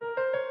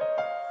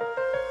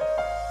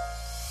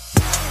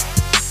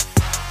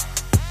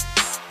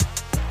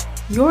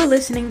You're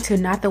listening to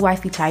Not the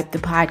Wifey Type, the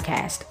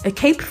podcast, a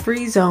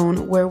cape-free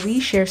zone where we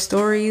share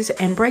stories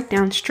and break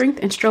down strength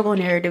and struggle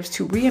narratives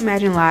to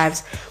reimagine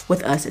lives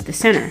with us at the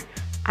center.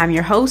 I'm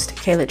your host,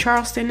 Kayla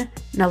Charleston.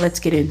 Now let's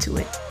get into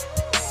it.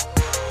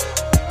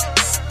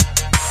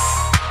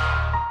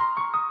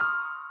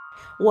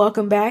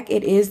 Welcome back.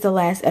 It is the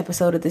last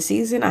episode of the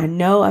season. I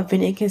know I've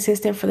been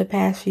inconsistent for the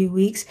past few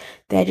weeks.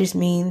 That just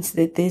means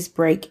that this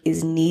break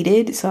is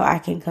needed so I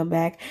can come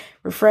back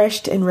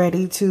refreshed and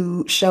ready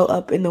to show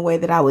up in the way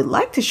that I would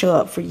like to show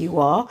up for you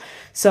all.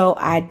 So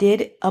I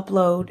did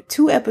upload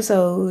 2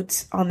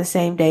 episodes on the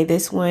same day,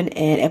 this one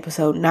and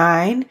episode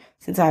 9,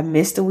 since I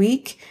missed a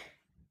week.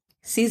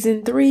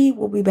 Season 3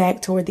 will be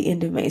back toward the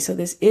end of May. So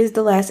this is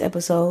the last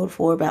episode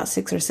for about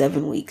 6 or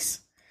 7 weeks.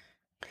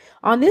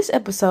 On this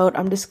episode,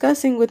 I'm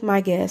discussing with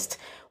my guest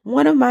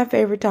one of my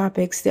favorite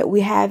topics that we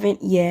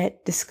haven't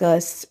yet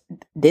discussed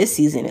this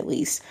season, at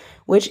least,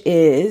 which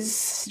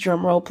is,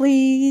 drum roll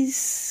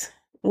please.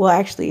 Well,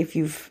 actually, if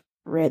you've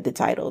read the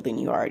title, then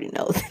you already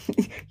know.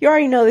 You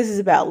already know this is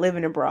about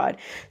living abroad.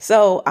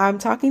 So I'm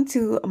talking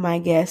to my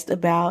guest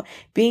about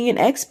being an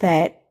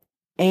expat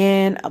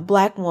and a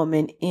Black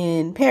woman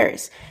in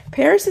Paris.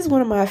 Paris is one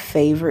of my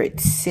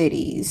favorite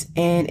cities,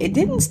 and it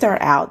didn't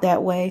start out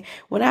that way.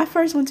 When I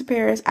first went to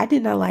Paris, I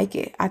did not like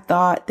it. I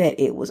thought that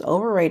it was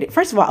overrated.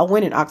 First of all, I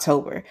went in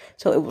October,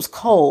 so it was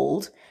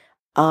cold.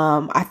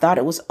 I thought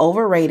it was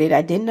overrated.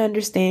 I didn't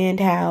understand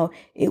how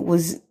it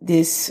was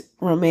this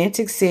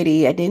romantic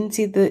city. I didn't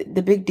see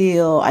the big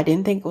deal. I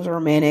didn't think it was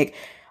romantic.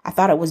 I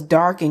thought it was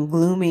dark and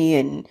gloomy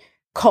and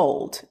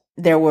cold.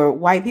 There were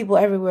white people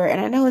everywhere,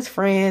 and I know it's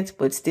France,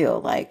 but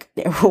still, like,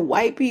 there were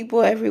white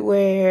people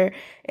everywhere.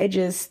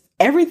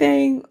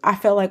 Everything I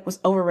felt like was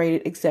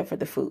overrated except for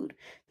the food.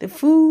 The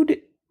food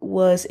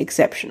was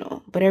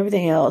exceptional, but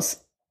everything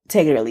else,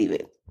 take it or leave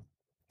it.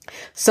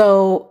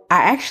 So I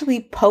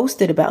actually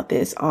posted about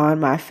this on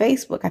my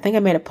Facebook. I think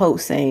I made a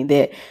post saying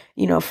that,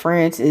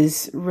 France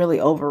is really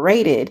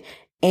overrated,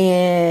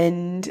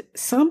 and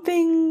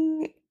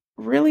something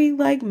really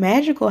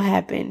magical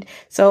happened.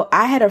 So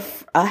I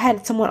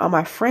had someone on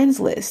my friends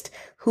list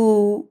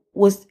who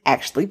was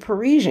actually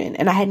Parisian,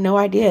 and I had no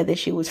idea that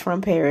she was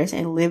from Paris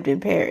and lived in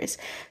Paris.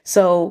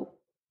 So,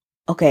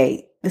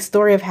 okay, the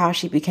story of how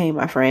she became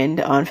my friend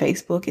on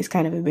Facebook is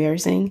kind of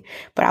embarrassing,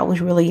 but I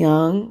was really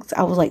young.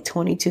 I was like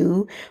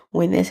 22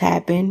 when this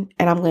happened,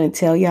 and I'm going to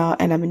tell y'all,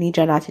 and I'm going to need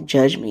y'all not to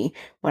judge me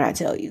when I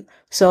tell you.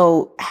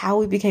 So how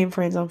we became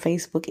friends on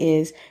Facebook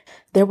is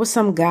there was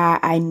some guy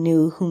I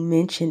knew who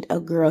mentioned a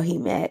girl he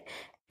met,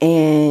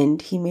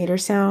 and he made her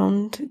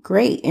sound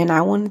great, and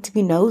I wanted to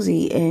be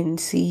nosy and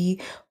see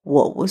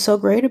what was so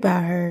great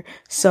about her.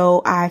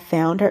 So I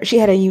found her. She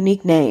had a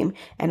unique name,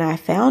 and I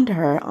found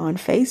her on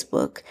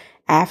Facebook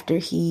after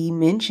he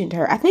mentioned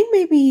her. I think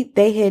maybe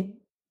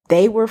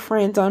they were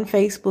friends on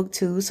Facebook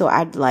too. So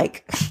I'd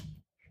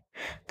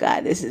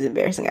God, this is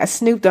embarrassing. I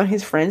snooped on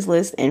his friends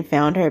list and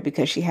found her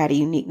because she had a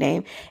unique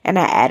name, and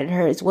I added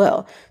her as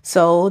well.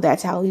 So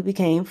that's how we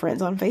became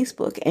friends on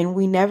Facebook. And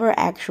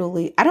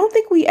I don't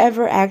think we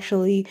ever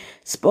actually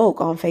spoke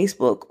on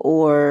Facebook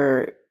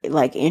or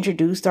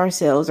introduced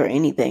ourselves or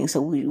anything. So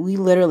we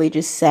literally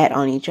just sat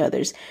on each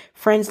other's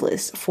friends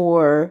list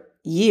for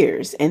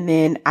years. And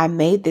then I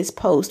made this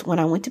post when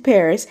I went to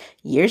Paris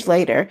years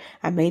later.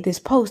 I made this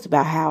post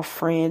about how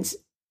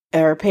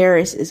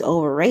Paris is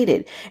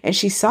overrated, and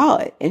she saw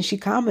it and she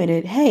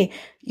commented, "Hey,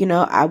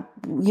 I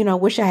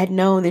wish I had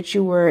known that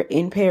you were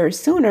in Paris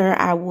sooner.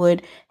 I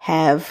would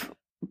have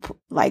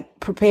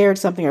prepared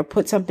something or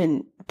put some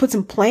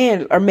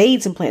plans or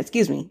made some plans.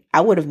 Excuse me.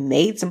 I would have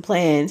made some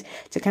plans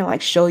to kind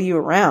of show you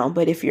around.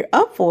 But if you're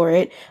up for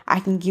it, I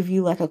can give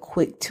you a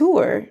quick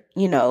tour,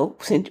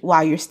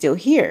 while you're still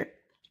here."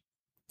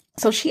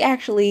 So she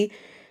actually,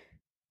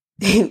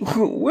 we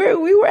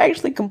were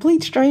actually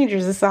complete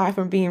strangers aside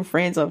from being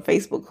friends on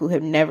Facebook who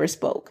have never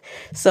spoke.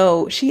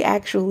 So she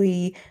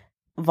actually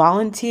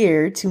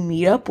volunteered to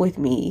meet up with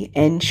me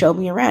and show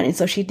me around. And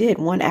so she did.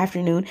 One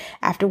afternoon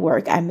after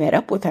work, I met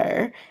up with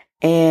her,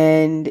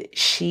 and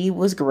she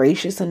was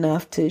gracious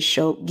enough to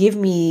give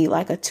me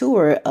a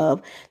tour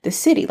of the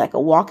city, a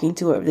walking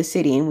tour of the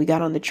city. And we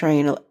got on the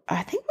train.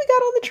 I think we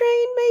got on the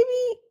train,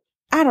 maybe.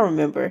 I don't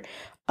remember.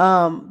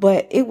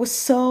 But it was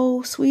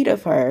so sweet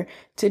of her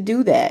to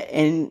do that,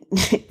 and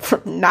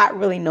from not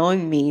really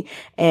knowing me,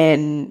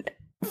 and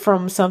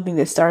from something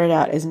that started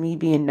out as me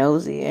being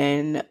nosy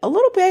and a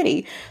little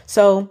petty.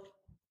 So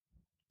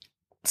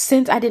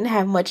since I didn't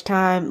have much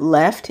time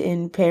left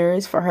in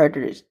Paris for her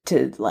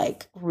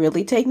to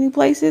really take me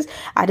places,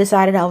 I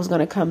decided I was going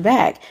to come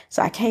back.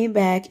 So I came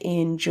back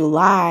in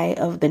July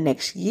of the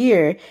next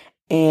year,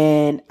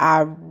 and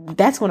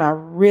that's when I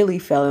really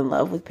fell in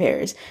love with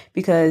Paris,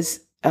 because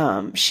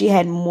she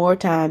had more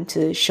time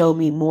to show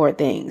me more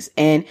things.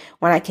 And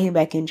when I came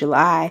back in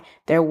July,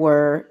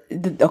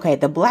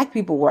 the Black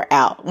people were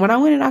out. When I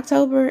went in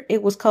October,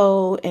 it was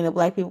cold and the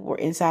Black people were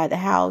inside the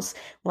house.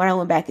 When I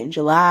went back in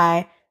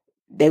July,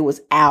 they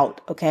was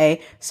out.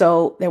 Okay.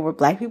 So there were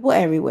black people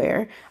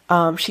everywhere.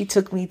 She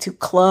took me to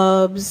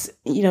clubs,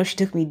 you know, she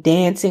took me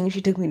dancing,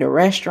 she took me to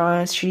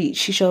restaurants. She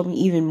showed me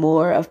even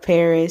more of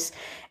Paris.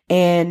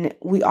 And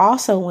we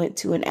also went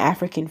to an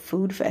African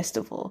food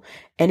festival,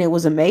 and it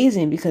was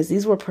amazing because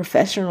these were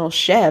professional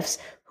chefs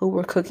who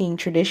were cooking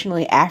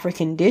traditionally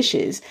African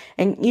dishes.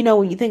 And, you know,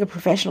 when you think of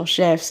professional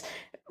chefs,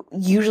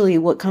 usually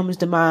what comes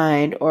to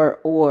mind, or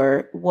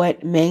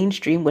what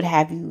mainstream would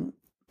have you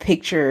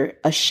picture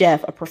a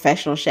chef, a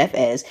professional chef,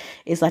 as,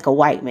 is like a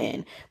white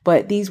man.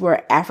 But these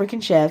were African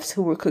chefs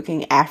who were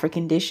cooking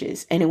African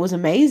dishes, and it was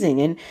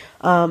amazing.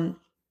 And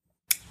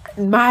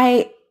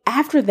my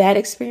after that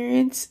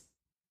experience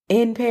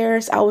in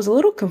Paris, I was a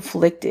little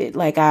conflicted.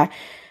 Like, I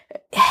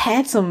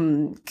had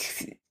some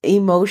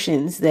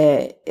emotions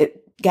that it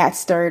got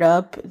stirred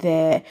up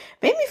that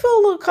made me feel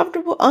a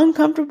little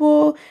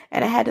uncomfortable,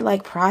 and I had to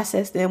like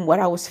process them, what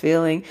I was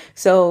feeling.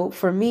 So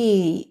for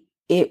me,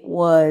 it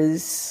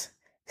was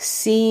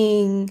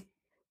seeing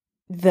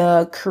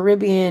the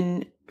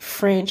Caribbean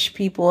French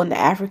people and the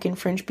African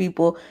French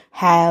people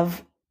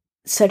have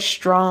such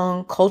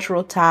strong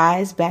cultural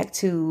ties back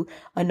to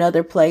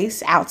another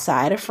place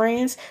outside of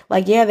France.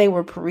 Like, yeah, they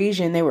were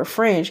Parisian, they were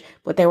French,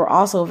 but they were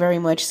also very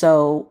much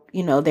so,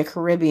 you know, they're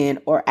Caribbean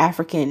or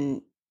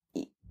African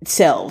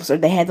selves, or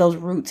they had those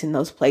roots in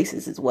those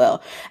places as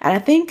well. And I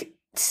think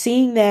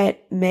seeing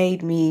that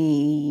made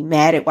me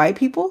mad at white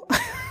people.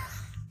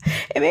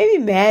 It made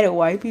me mad at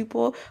white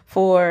people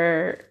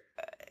for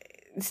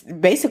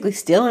basically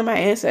stealing my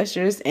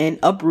ancestors and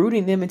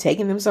uprooting them and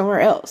taking them somewhere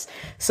else.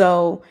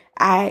 So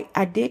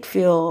I did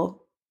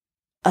feel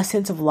a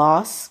sense of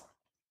loss,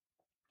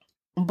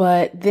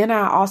 but then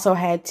I also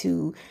had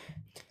to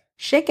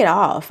shake it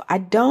off. I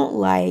do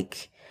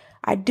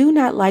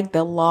not like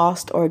the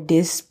lost or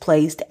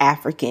displaced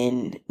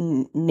African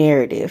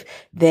narrative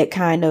that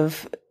kind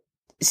of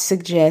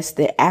suggests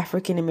that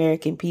African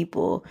American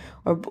people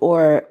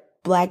or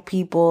Black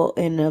people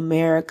in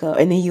America,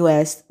 in the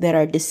US, that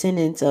are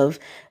descendants of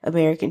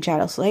American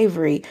chattel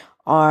slavery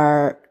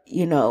are,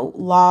 you know,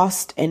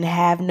 lost and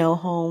have no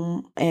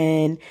home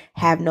and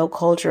have no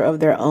culture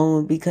of their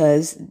own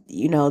because,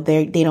 you know,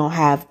 they don't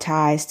have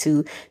ties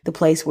to the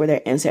place where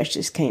their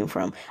ancestors came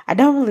from. I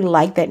don't really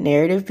like that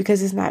narrative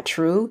because it's not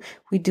true.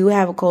 We do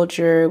have a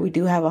culture, we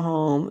do have a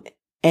home,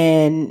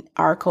 and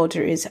our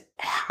culture is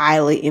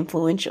highly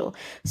influential.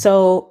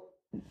 So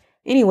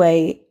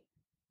anyway,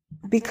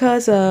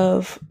 because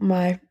of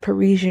my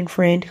Parisian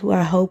friend, who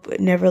I hope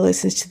never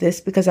listens to this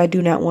because I do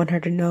not want her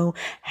to know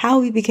how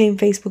we became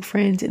Facebook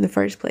friends in the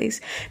first place.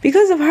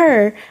 Because of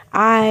her,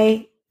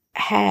 I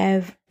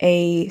have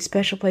a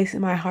special place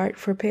in my heart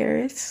for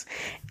Paris.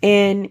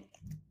 And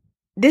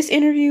this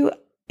interview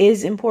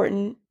is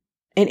important,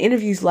 and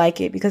interviews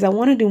like it, because I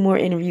want to do more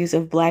interviews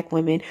of Black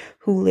women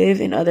who live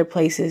in other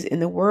places in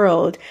the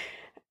world,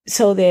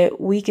 so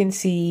that we can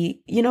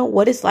see, you know,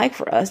 what it's like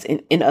for us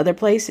in other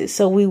places.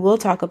 So we will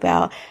talk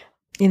about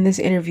in this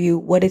interview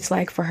what it's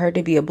like for her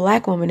to be a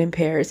Black woman in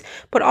Paris,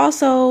 but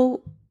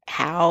also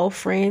how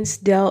France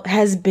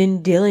has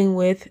been dealing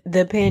with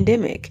the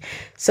pandemic,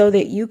 so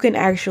that you can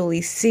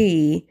actually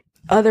see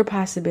other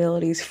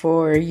possibilities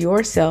for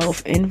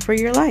yourself and for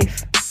your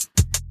life.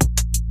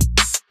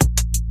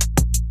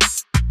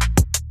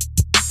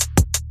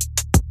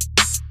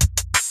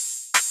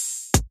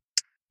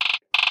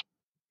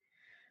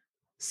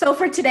 So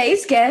for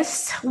today's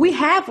guest, we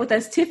have with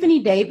us Tiffany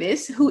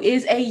Davis, who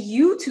is a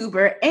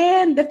YouTuber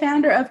and the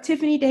founder of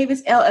Tiffany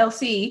Davis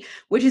LLC,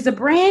 which is a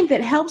brand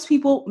that helps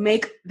people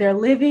make their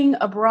living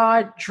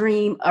abroad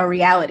dream a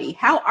reality.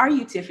 How are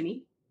you,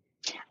 Tiffany?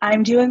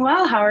 I'm doing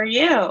well. How are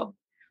you?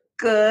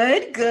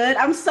 Good, good.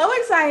 I'm so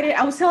excited.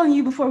 I was telling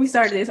you before we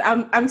started this,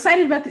 I'm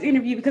excited about this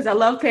interview because I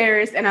love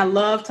Paris and I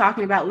love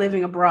talking about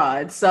living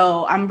abroad.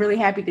 So I'm really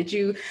happy that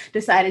you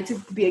decided to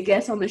be a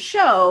guest on the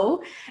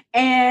show.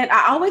 And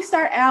I always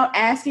start out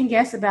asking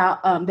guests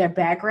about their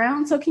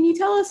background. So can you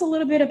tell us a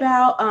little bit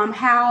about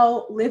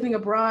how living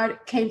abroad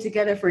came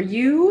together for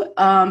you?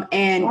 And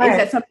Sure. is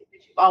that something that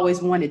you've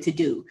always wanted to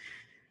do?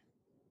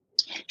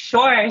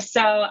 Sure.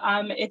 So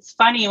it's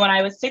funny, when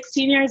I was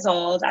 16 years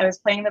old, I was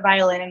playing the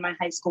violin in my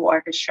high school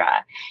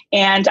orchestra.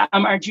 And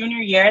our junior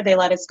year, they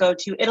let us go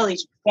to Italy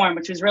to perform,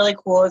 which was really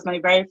cool. It was my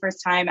very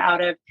first time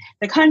out of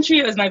the country.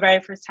 It was my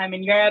very first time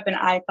in Europe, and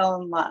I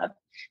fell in love,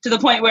 to the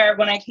point where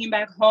when I came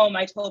back home,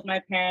 I told my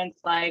parents,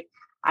 like,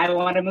 I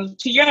want to move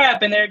to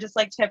Europe. And they're just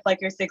like, Tiff,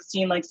 like, you're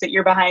 16, like, sit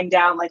your behind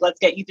down, like,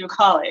 let's get you through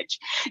college.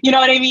 You know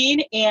what I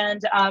mean?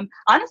 And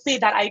honestly,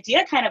 that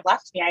idea kind of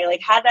left me. I like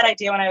had that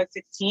idea when I was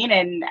 16.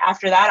 And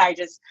after that, I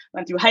just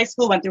went through high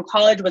school, went through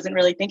college, wasn't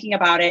really thinking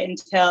about it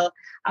until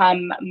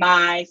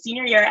my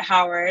senior year at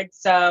Howard.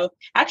 So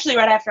actually,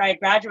 right after I had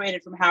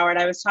graduated from Howard,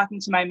 I was talking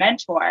to my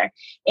mentor,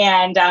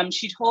 and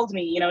she told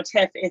me, you know,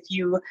 Tiff, if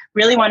you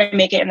really want to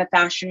make it in the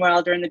fashion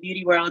world or in the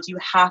beauty world, you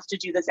have to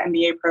do this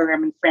MBA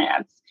program in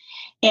France.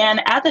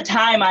 And at the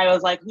time, I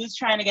was like, who's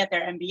trying to get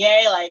their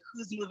MBA? Like,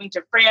 who's moving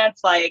to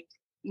France? Like,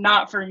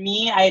 not for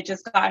me. I had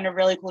just gotten a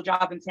really cool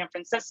job in San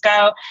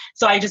Francisco,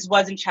 so I just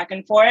wasn't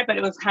checking for it, but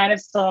it was kind of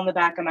still in the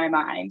back of my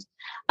mind.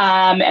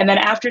 And then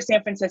after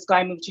San Francisco,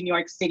 I moved to New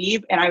York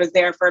City, and I was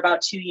there for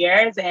about 2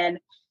 years, and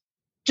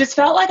just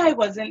felt like I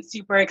wasn't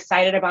super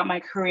excited about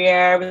my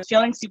career, was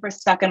feeling super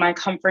stuck in my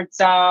comfort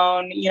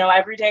zone. You know,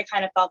 every day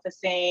kind of felt the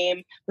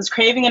same, was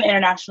craving an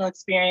international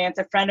experience.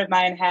 A friend of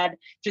mine had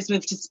just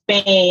moved to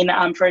Spain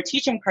for a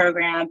teaching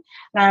program.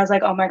 And I was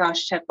like, oh my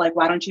gosh, Chip, like,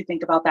 why don't you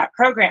think about that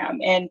program?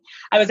 And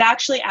I was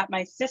actually at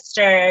my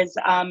sister's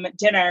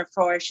dinner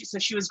so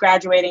she was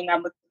graduating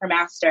with her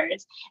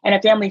master's. And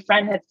a family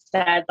friend had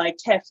said, like,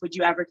 Tiff, would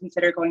you ever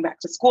consider going back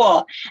to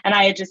school? And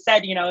I had just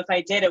said, you know, if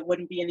I did, it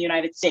wouldn't be in the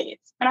United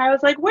States. And I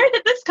was like, where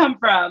did this come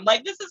from?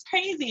 Like, this is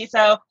crazy.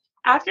 So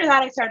after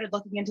that, I started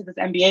looking into this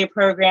MBA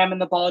program and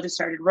the ball just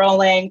started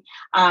rolling.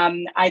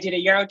 I did a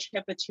Euro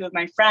trip with 2 of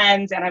my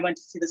friends and I went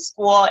to see the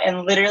school,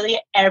 and literally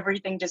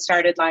everything just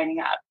started lining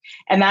up.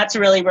 And that's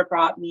really what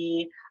brought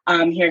me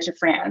here to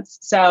France.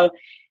 So,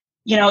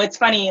 you know, it's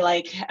funny,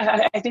 like,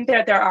 I think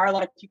that there are a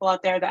lot of people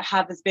out there that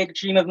have this big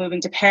dream of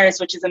moving to Paris,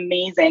 which is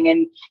amazing,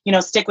 and, you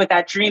know, stick with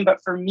that dream.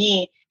 But for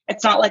me,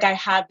 it's not like I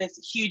had this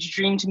huge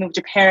dream to move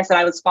to Paris that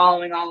I was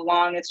following all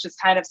along. It's just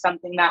kind of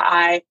something that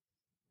I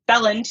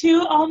fell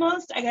into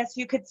almost, I guess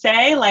you could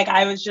say. Like,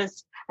 I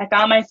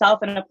found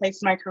myself in a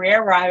place in my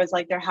career where I was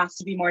like, there has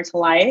to be more to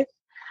life.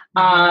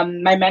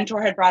 My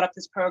mentor had brought up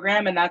this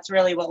program, and that's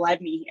really what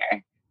led me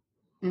here.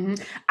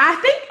 Mm-hmm.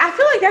 I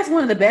feel like that's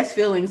one of the best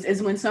feelings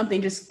is when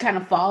something just kind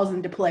of falls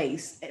into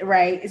place,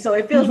 right? So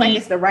it feels like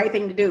it's the right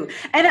thing to do.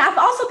 And I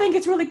also think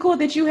it's really cool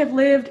that you have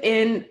lived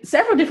in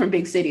several different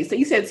big cities. So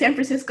you said San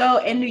Francisco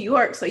and New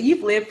York. So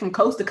you've lived from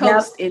coast to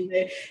coast in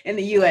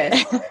the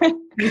US.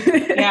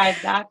 Yeah,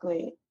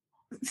 exactly.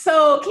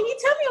 So can you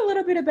tell me a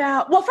little bit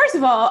about, well, first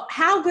of all,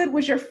 how good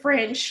was your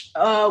French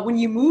when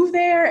you moved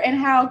there, and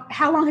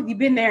how long have you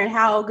been there, and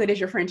how good is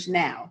your French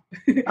now?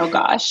 Oh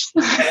gosh.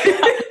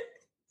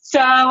 So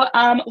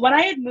when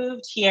I had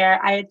moved here,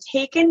 I had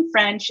taken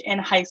French in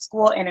high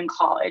school and in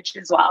college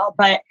as well.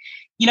 But,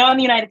 you know, in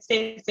the United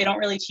States, they don't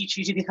really teach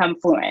you to become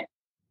fluent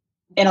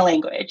in a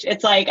language.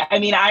 It's like, I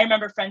mean, I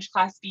remember French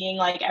class being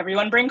like,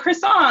 everyone bring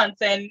croissants.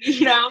 And,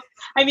 you know,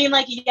 I mean,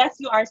 like, yes,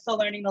 you are still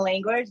learning the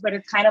language, but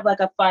it's kind of like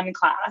a fun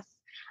class.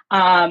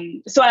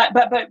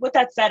 But with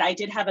that said, I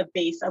did have a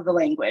base of the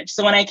language.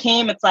 So when I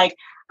came, it's like,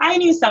 I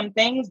knew some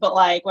things, but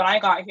like when I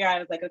got here, I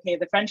was like, okay,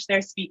 the French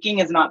they're speaking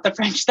is not the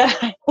French that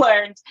I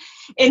learned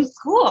in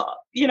school.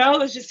 You know, it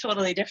was just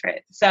totally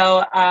different.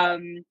 So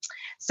then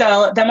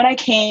when I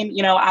came,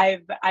 you know,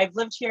 I've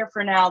lived here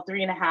for now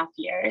 3.5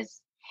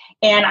 years.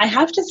 And I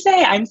have to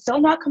say, I'm still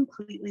not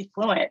completely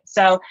fluent.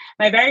 So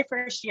my very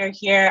first year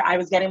here, I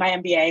was getting my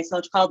MBA,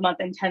 so 12-month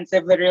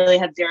intensive, literally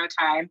had zero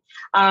time.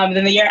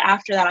 Then the year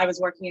after that, I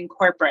was working in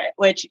corporate,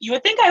 which you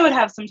would think I would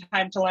have some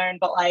time to learn,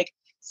 but like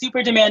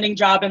super demanding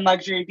job in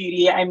luxury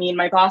beauty. I mean,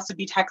 my boss would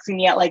be texting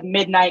me at like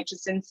midnight,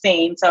 just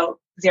insane. So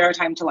zero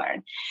time to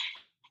learn.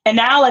 And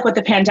now, like with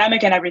the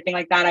pandemic and everything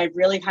like that, I've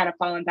really kind of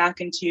fallen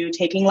back into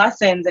taking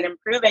lessons and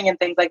improving and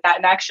things like that.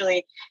 And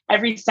actually,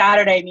 every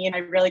Saturday, me and my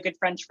really good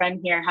French friend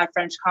here have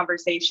French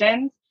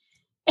conversations.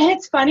 And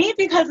it's funny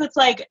because it's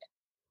like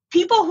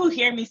people who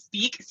hear me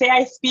speak say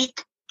I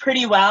speak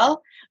pretty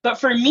well. But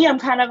for me, I'm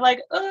kind of like,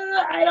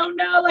 I don't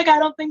know. Like, I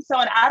don't think so.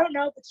 And I don't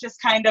know if it's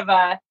just kind of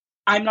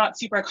I'm not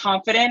super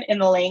confident in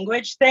the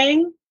language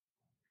thing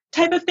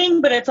type of thing.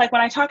 But it's like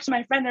when I talk to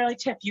my friend, they're like,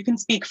 Tiff, you can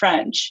speak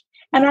French.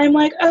 And I'm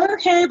like, oh,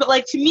 okay. But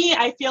like, to me,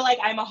 I feel like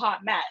I'm a hot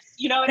mess.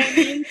 You know what I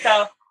mean?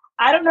 So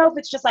I don't know if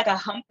it's just like a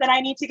hump that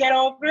I need to get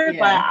over,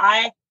 but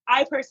I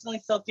personally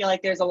still feel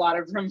like there's a lot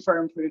of room for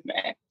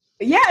improvement.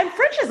 Yeah, and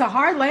French is a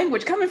hard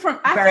language coming from,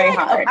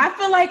 I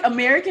feel like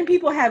American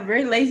people have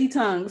very lazy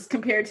tongues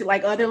compared to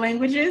like other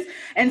languages.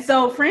 And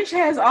so French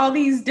has all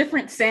these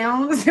different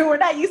sounds that we're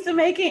not used to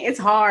making. It's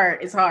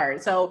hard.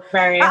 So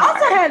I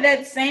also had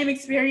that same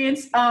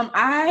experience.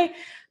 I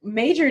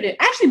majored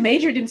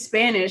in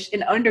Spanish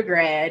in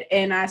undergrad,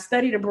 and I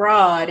studied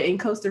abroad in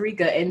Costa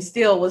Rica, and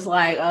still was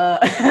like,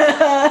 this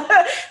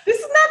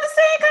is not the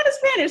same kind of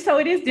Spanish. So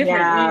it is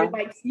different.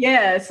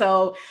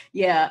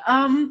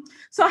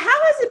 So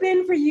how has it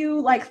been for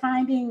you, like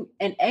finding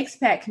an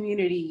expat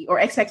community or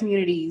expat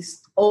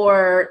communities,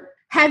 or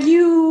have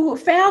you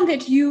found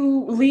that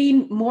you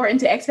lean more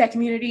into expat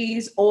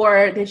communities,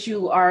 or that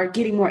you are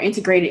getting more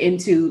integrated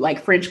into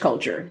like French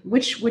culture?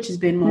 Which has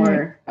been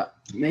more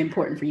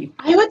important for you?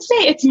 I would say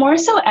it's more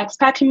so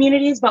expat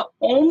communities, but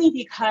only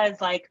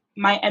because like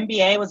my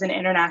MBA was an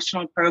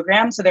international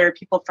program. So there are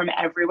people from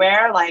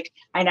everywhere. Like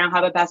I now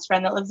have a best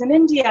friend that lives in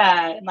India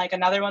and like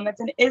another one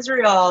that's in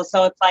Israel.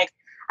 So it's like,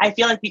 I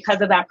feel like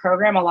because of that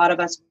program, a lot of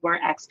us were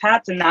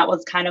expats, and that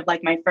was kind of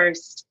like my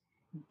first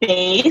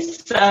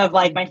base of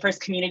like my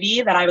first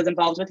community that I was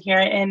involved with here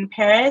in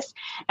Paris.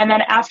 And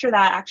then after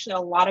that, actually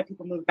a lot of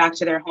people moved back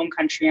to their home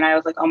country, and I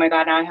was like, oh my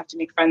God, now I have to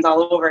make friends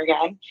all over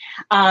again.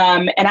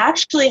 And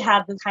actually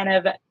have the kind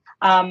of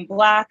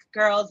Black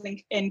girls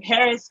in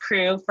Paris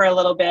crew for a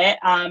little bit.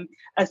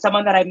 As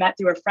someone that I met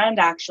through a friend,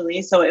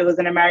 actually. So it was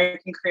an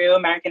American crew,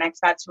 American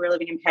expats who were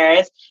living in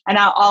Paris. And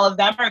now all of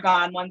them are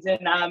gone. One's in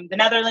the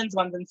Netherlands,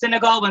 one's in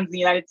Senegal, one's in the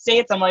United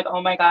States. I'm like,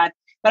 oh my God.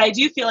 But I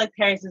do feel like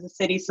Paris is a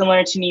city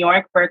similar to New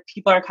York where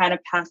people are kind of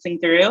passing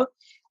through,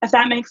 if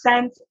that makes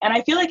sense. And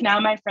I feel like now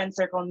my friend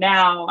circle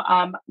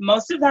now,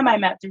 most of them I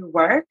met through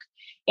work.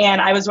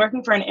 And I was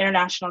working for an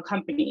international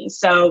company.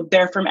 So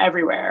they're from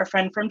everywhere. A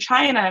friend from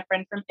China, a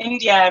friend from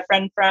India, a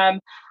friend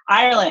from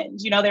Ireland,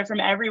 they're from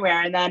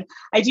everywhere. And then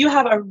I do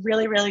have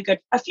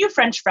a few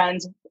French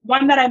friends,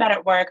 one that I met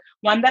at work,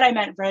 one that I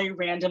met very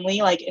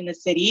randomly, like in the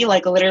city,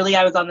 like literally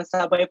I was on the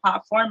subway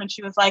platform and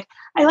she was like,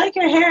 I like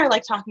your hair,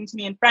 like talking to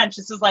me in French.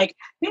 This was like,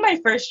 I think my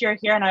first year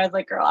here. And I was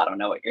like, girl, I don't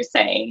know what you're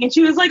saying. And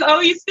she was like,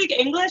 oh, you speak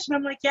English? And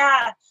I'm like,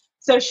 yeah.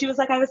 So she was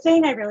like, I was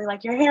saying, I really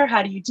like your hair.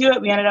 How do you do it?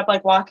 We ended up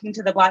like walking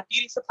to the Black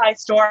beauty supply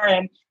store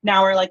and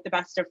now we're like the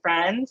best of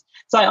friends.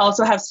 So I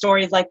also have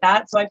stories like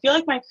that. So I feel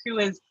like my crew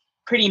is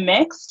pretty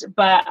mixed,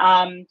 but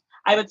I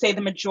would say the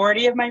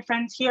majority of my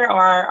friends here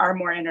are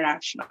more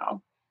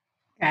international.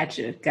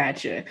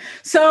 Gotcha.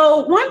 So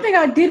one thing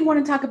I did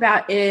want to talk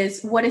about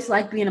is what it's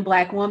like being a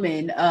Black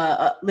woman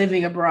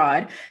living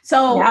abroad.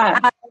 So yeah.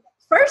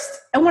 First,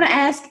 I want to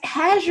ask,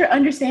 has your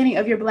understanding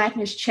of your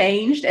Blackness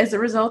changed as a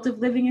result of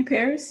living in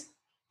Paris?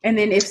 And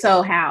then if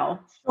so, how?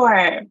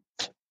 Sure.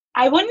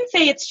 I wouldn't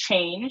say it's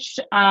changed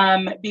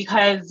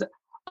because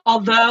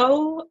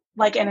although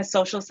like in a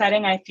social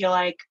setting, I feel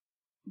like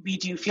we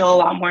do feel a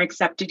lot more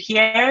accepted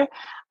here.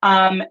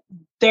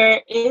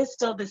 There is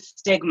still this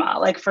stigma.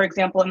 Like, for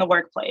example, in the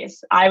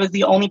workplace, I was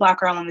the only Black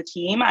girl on the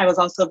team. I was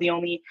also the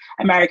only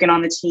American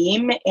on the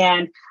team.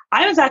 And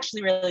I was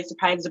actually really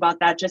surprised about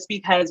that just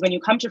because when you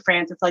come to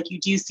France, it's like you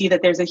do see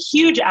that there's a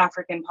huge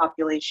African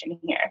population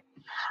here.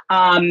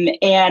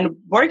 And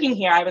working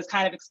here, I was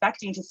kind of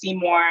expecting to see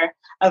more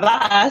of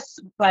us,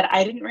 but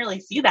I didn't really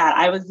see that.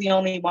 I was the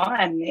only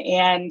one.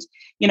 And,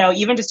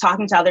 even just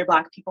talking to other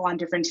Black people on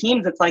different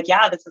teams, it's like,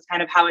 yeah, this is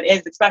kind of how it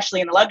is,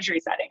 especially in the luxury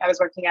setting. I was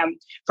working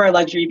for a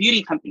luxury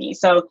beauty company.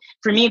 So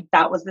for me,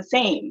 that was the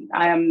same.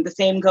 The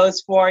same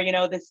goes for,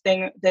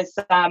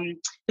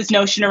 this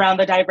notion around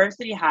the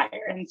diversity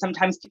hire. And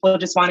sometimes people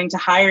just wanting to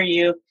hire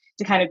you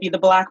to kind of be the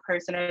Black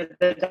person or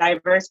the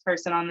diverse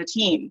person on the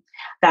team.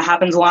 That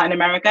happens a lot in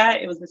America.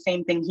 It was the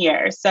same thing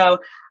here. So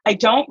I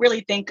don't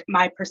really think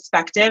my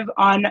perspective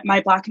on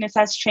my Blackness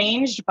has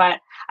changed, but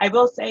I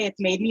will say it's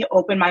made me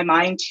open my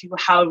mind to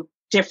how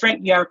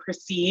different we are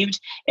perceived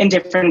in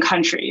different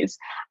countries,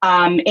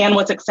 and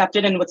what's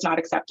accepted and what's not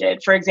accepted.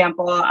 For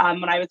example,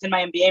 when I was in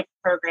my MBA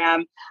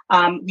program,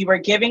 we were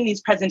giving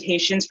these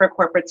presentations for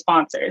corporate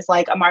sponsors,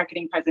 like a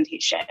marketing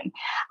presentation,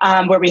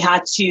 where we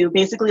had to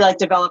basically like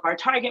develop our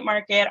target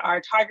market,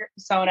 our target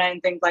persona,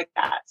 and things like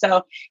that.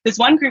 So this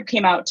one group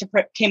came up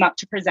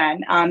to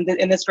present, and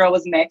this girl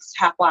was mixed,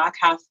 half Black,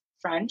 half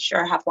French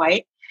or half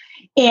white.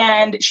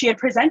 And she had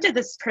presented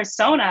this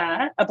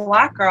persona, a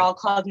Black girl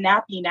called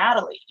Nappy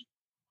Natalie.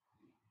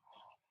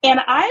 And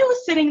I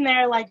was sitting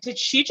there like, did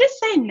she just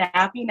say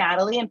Nappy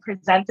Natalie and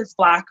present this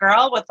Black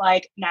girl with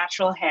like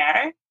natural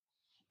hair?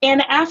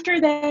 And after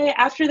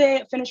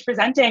they finished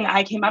presenting,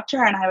 I came up to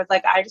her and I was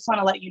like, I just want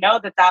to let you know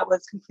that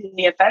was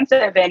completely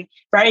offensive and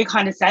very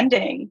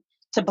condescending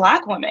to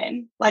Black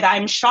women. Like,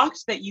 I'm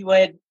shocked that you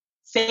would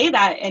say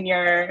that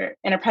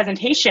in a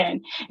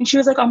presentation. And she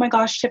was like, oh my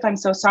gosh, Tiff, I'm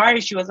so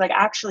sorry. She was like,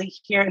 actually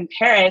here in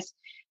Paris,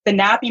 the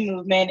nappy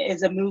movement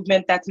is a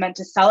movement that's meant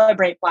to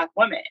celebrate Black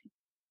women.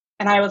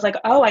 And I was like,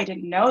 oh, I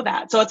didn't know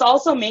that. So it's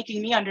also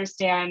making me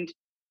understand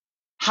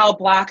how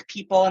Black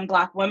people and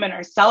Black women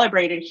are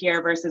celebrated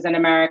here versus in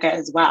America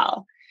as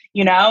well.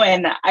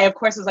 And I, of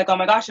course, was like, oh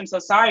my gosh, I'm so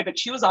sorry. But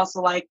she was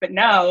also like, but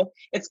no,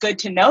 it's good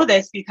to know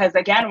this because,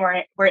 again,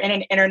 we're in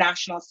an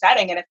international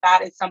setting. And if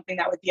that is something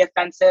that would be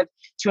offensive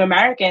to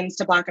Americans,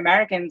 to Black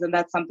Americans, and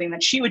that's something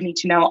that she would need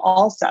to know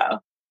also,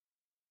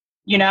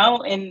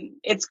 and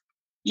it's,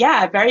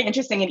 yeah, very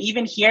interesting. And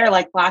even here,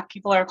 like Black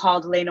people are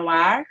called les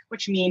noirs,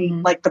 which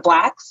mean like the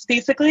Blacks,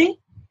 basically.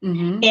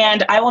 Mm-hmm.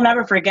 And I will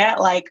never forget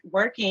like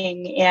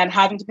working and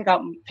having to pick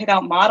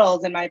out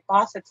models. And my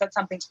boss had said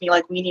something to me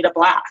like, we need a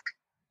Black.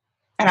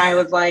 And I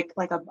was like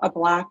a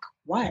Black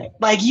what?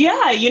 Like,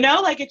 yeah,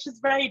 like it's just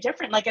very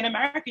different. Like in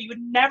America, you would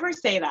never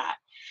say that.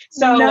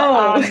 So,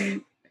 no.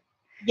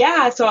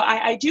 Yeah, so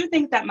I do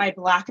think that my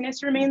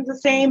Blackness remains the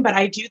same, but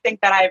I do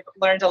think that I've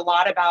learned a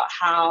lot about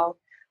how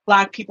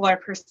Black people are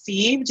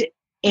perceived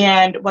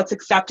and what's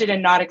accepted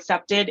and not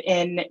accepted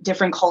in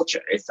different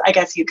cultures, I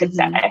guess you could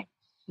say.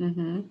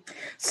 Mm-hmm.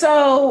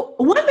 So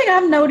one thing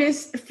I've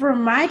noticed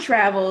from my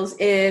travels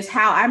is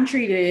how I'm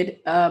treated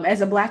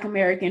as a Black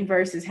American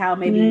versus how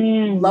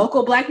maybe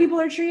local Black people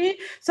are treated.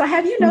 So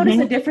have you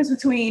noticed a difference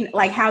between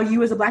like how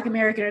you as a Black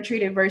American are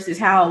treated versus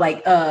how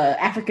like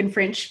African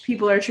French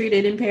people are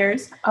treated in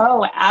Paris?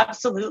 Oh,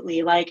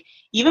 absolutely. Like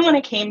even when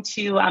it came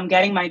to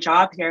getting my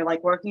job here,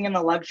 like working in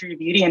the luxury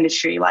beauty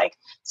industry, like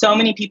so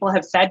many people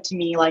have said to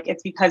me, like,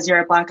 it's because you're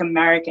a Black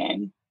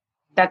American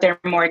that they're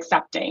more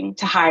accepting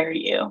to hire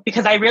you,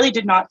 because I really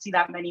did not see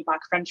that many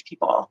Black French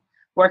people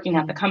working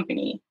at the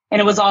company. And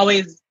it was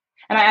always,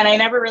 and I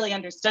never really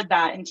understood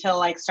that until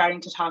like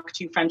starting to talk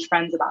to French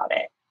friends about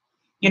it.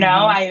 You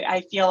know,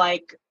 I feel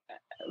like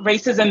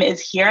racism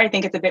is here. I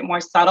think it's a bit more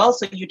subtle,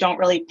 so you don't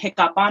really pick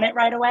up on it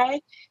right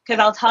away. Because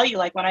I'll tell you,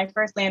 like when I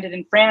first landed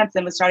in France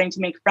and was starting to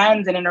make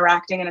friends and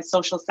interacting in a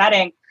social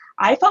setting,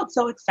 I felt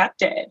so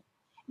accepted.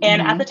 And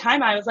at the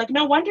time I was like,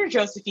 no wonder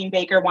Josephine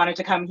Baker wanted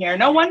to come here.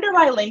 No wonder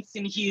why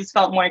Langston Hughes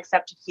felt more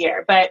accepted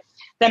here. But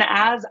then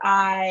as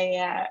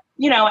I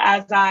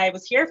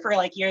was here for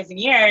like years and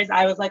years,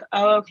 I was like,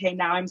 oh, okay,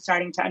 now I'm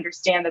starting to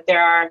understand that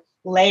there are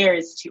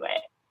layers to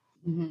it.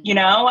 You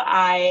know,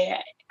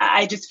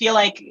 I just feel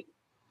like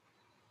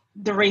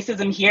the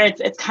racism here,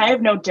 it's kind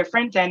of no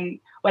different than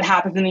what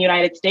happens in the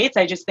United States.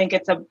 I just think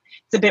it's a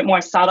bit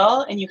more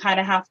subtle, and you kind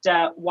of have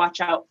to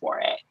watch out for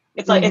it.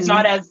 It's like, it's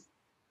not as,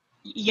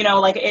 you know,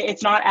 like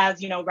it's not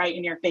as, you know, right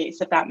in your face,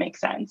 if that makes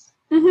sense.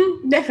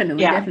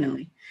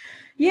 Definitely.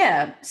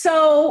 Yeah.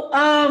 So,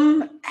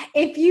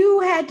 if you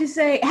had to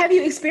say, have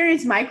you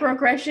experienced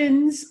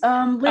microaggressions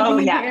living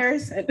in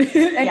Paris?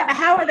 And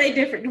how are they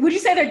different? Would you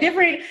say they're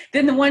different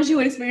than the ones you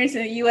would experience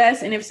in the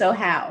U.S.? And if so,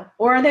 how?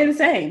 Or are they the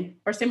same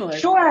or similar?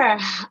 Sure.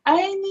 I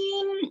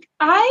mean,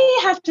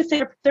 I have to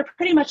say they're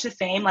pretty much the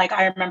same. Like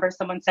I remember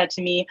someone said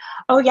to me,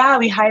 oh yeah,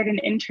 we hired an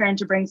intern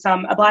to bring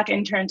a Black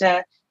intern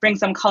to bring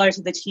some color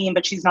to the team,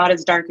 but she's not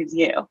as dark as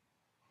you.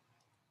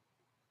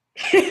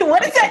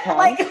 What is that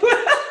like?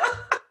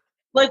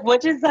 Like,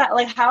 what is that?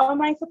 Like, how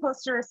am I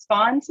supposed to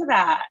respond to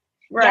that?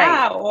 Right.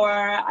 Yeah. Or,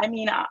 I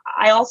mean,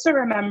 I also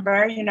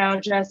remember, you know,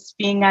 just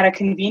being at a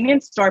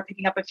convenience store,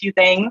 picking up a few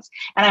things,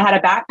 and I had a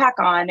backpack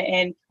on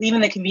and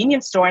leaving the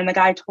convenience store, and the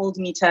guy told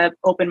me to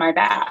open my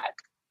bag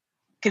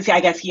because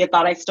I guess he had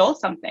thought I stole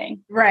something.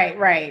 Right.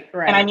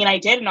 And I mean, I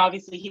did, and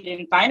obviously he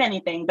didn't find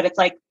anything, but it's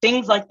like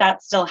things like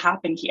that still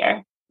happen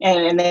here,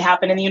 and they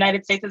happen in the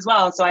United States as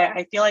well. So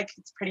I feel like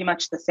it's pretty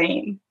much the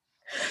same.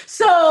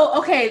 So,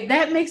 okay,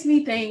 that makes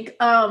me think,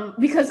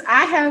 because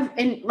I have,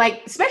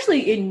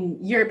 especially in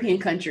European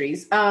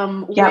countries,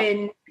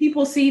 when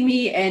people see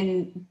me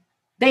and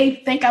they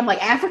think I'm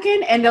like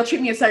African and they'll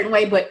treat me a certain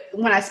way, but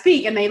when I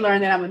speak and they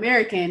learn that I'm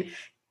American,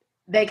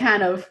 they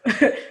kind of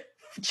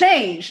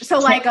change. So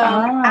like,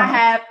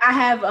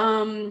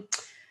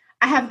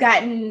 I have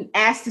gotten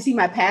asked to see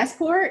my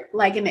passport,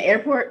 like in the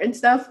airport and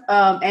stuff.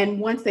 And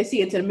once they see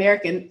it's an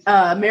American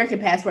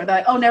passport, they're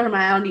like, "Oh, never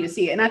mind, I don't need to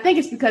see it." And I think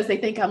it's because they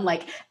think I'm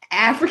like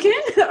African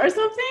or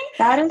something.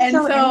 That is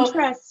so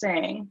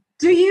interesting.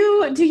 Do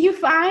you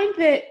find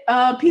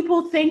that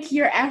people think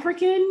you're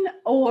African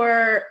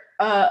or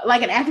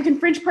like an African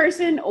French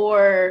person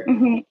or?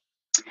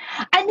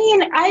 I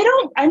mean,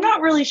 I'm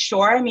not really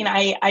sure. I mean,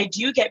 I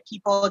do get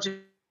people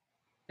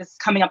just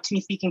coming up to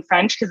me speaking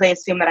French because they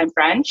assume that I'm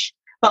French.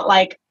 But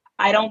like,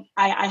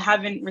 I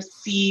haven't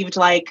received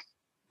like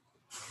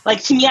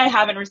to me, I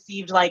haven't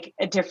received like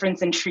a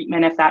difference in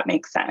treatment, if that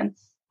makes sense.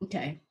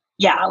 Okay.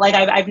 Yeah. Like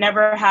I've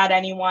never had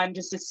anyone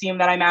just assume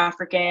that I'm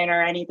African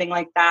or anything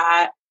like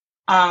that.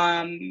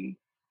 And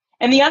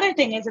the other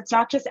thing is it's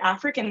not just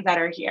Africans that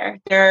are here.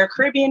 There are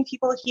Caribbean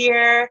people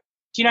here.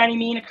 Do you know what I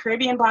mean?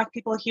 Caribbean Black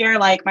people here.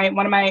 Like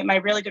one of my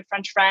really good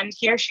French friend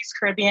here, she's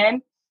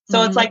Caribbean.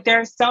 So it's like there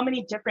are so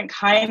many different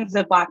kinds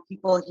of Black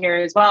people here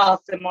as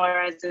well, similar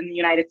as in the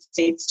United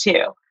States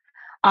too.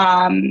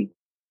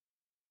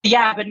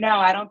 Yeah, but no,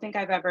 I don't think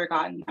I've ever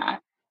gotten that.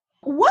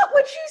 What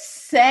would you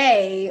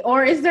say,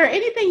 or is there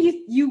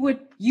anything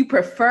you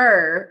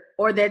prefer,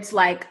 or that's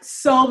like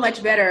so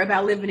much better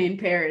about living in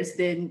Paris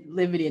than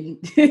living in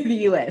the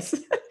US?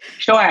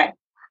 Sure.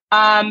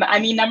 I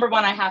mean, number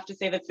one, I have to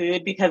say the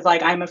food, because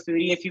like I'm a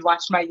foodie. If you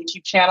watch my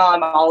YouTube channel,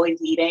 I'm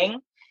always eating.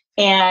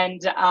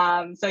 And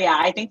so, yeah,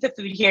 I think the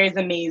food here is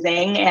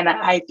amazing. And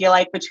I feel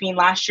like between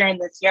last year and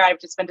this year, I've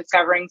just been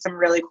discovering some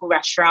really cool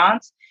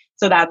restaurants.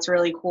 So that's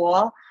really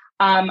cool.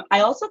 I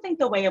also think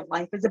the way of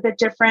life is a bit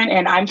different.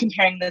 And I'm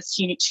comparing this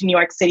to New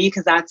York City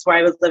because that's where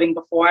I was living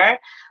before.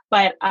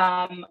 But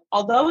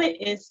although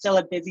it is still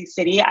a busy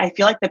city, I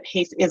feel like the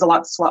pace is a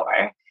lot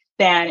slower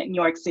than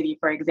New York City,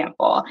 for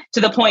example,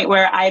 to the point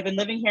where I've been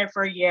living here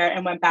for a year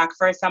and went back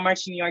for a summer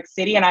to New York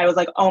City. And I was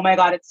like, oh my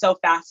God, it's so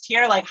fast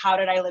here. Like, how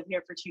did I live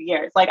here for 2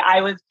 years? Like,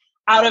 I was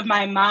out of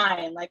my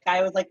mind. Like,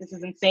 I was like, this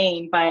is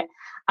insane. But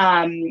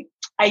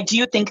I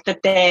do think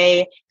that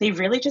they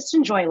really just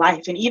enjoy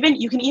life. And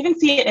you can even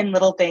see it in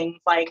little things.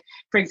 Like,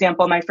 for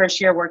example, my first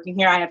year working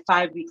here, I had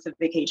 5 weeks of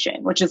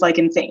vacation, which is like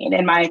insane.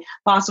 And my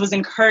boss was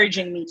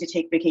encouraging me to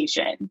take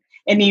vacation.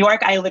 In New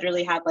York, I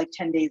literally had like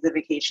 10 days of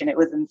vacation. It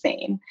was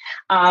insane.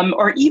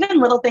 Or even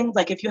little things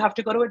like if you have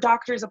to go to a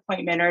doctor's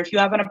appointment or if you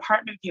have an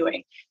apartment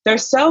viewing, they're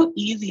so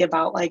easy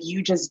about like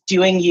you just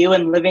doing you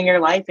and living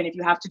your life. And if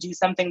you have to do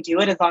something, do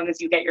it as long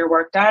as you get your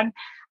work done.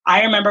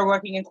 I remember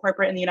working in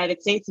corporate in the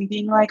United States and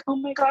being like, oh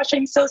my gosh,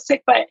 I'm so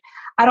sick, but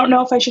I don't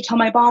know if I should tell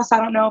my boss. I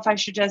don't know if I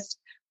should just,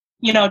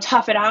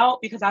 tough it out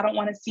because I don't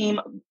want to seem,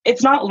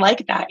 it's not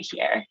like that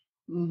here.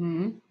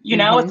 Mm-hmm. You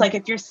know, it's Mm-hmm. like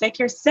if you're sick,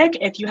 you're sick.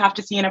 If you have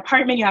to see an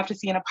apartment, you have to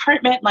see an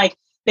apartment. Like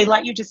they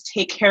let you just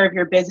take care of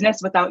your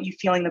business without you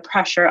feeling the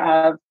pressure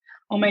of,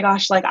 oh my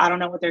gosh, like I don't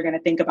know what they're going to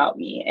think about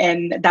me.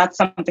 And that's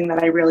something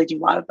that I really do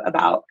love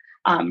about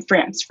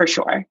France for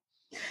sure.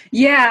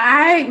 Yeah,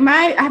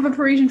 I have a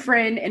Parisian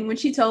friend, and when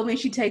she told me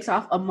she takes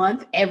off a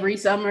month every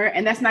summer,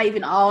 and that's not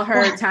even all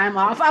her time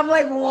off, I'm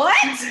like, what?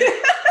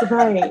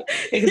 Right,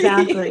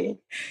 exactly.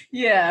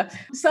 Yeah.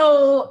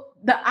 So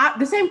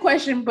the same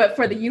question, but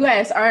for the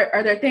U.S.,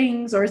 are there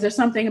things, or is there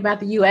something about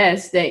the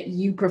U.S. that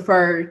you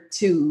prefer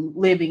to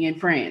living in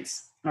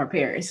France or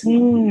Paris?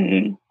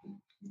 Hmm.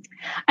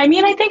 I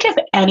mean, I think if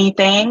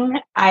anything,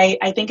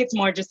 I think it's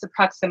more just the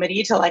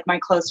proximity to like my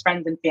close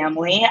friends and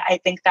family. I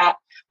think that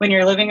when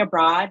you're living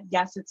abroad,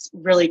 yes, it's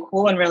really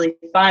cool and really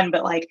fun,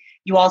 but like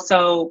you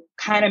also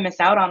kind of miss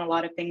out on a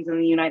lot of things in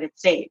the United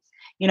States.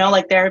 You know,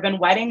 like there have been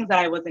weddings that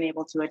I wasn't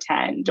able to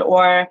attend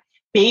or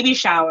baby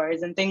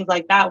showers and things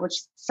like that,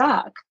 which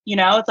suck. You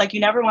know, it's like you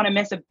never want to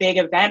miss a big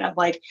event of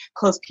like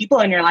close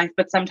people in your life,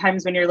 but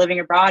sometimes when you're living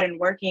abroad and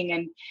working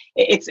and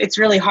it's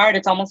really hard.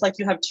 It's almost like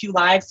you have two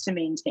lives to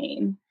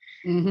maintain.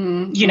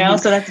 Mm-hmm, You know, mm-hmm.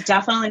 so that's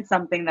definitely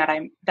something that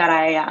I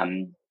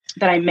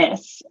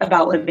miss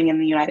about living in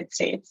the United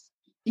States.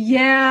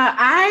 Yeah,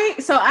 I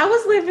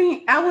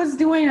was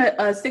doing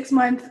a 6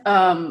 month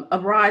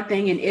abroad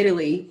thing in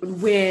Italy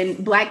when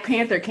Black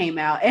Panther came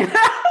out. And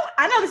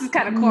I know this is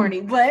kind of Mm, corny,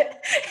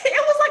 but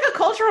it was like a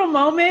cultural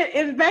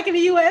moment back in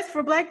the US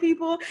for Black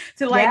people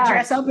to like yeah.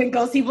 dress up and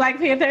go see Black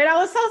Panther. And I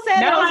was so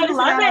sad No, that I was I missing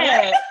love out on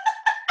that. it.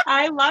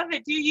 I love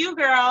it. Do you,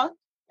 girl?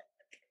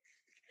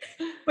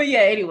 But yeah,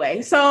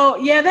 anyway. So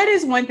yeah, that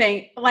is one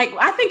thing. Like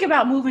I think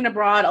about moving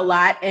abroad a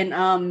lot,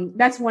 and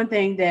that's one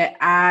thing that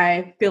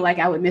I feel like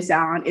I would miss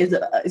out on is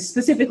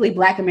specifically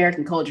Black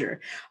American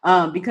culture,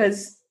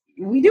 because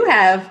we do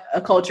have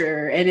a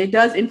culture, and it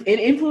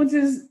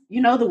influences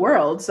the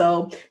world.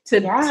 So to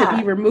be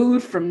Yeah.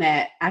 removed from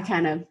that,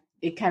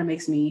 it kind of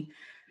makes me.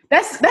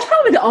 That's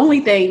probably the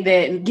only thing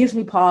that gives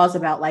me pause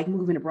about like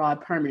moving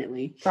abroad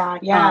permanently. Broad,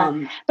 yeah.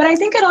 Um, But I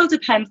think it all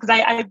depends because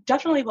I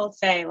definitely will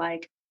say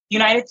like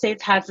United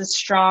States has a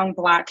strong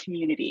Black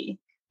community,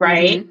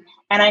 right? mhm,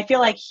 And I feel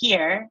like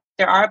here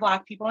there are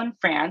Black people in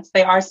France.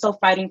 They are still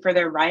fighting for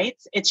their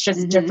rights. It's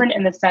just mhm, different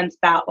in the sense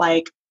that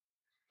like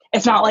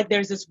it's not like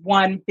there's this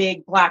one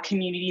big Black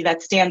community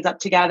that stands up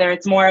together.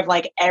 It's more of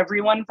like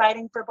everyone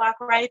fighting for Black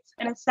rights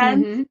in a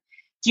sense. mhm.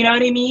 Do you know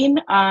what I mean?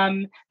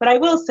 But I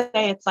will say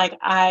it's like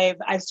I've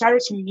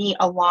started to meet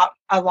a lot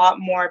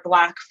more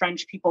Black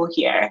French people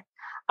here.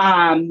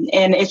 And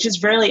it's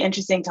just really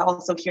interesting to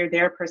also hear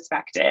their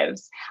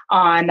perspectives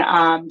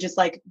on just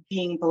like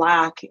being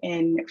Black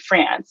in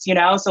France, you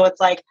know? So it's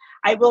like,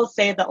 I will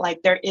say that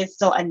like there is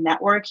still a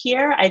network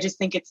here. I just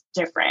think it's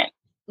different.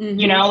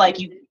 You know, Mhm. like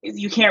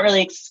you can't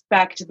really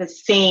expect the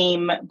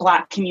same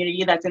Black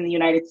community that's in the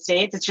United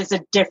States. It's just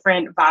a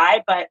different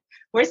vibe, but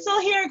we're still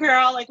here,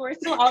 girl. Like we're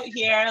still out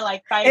here,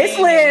 like It's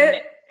fighting, and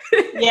lit.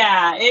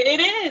 yeah, it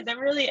is. It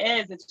really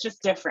is. It's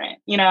just different,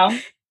 you know?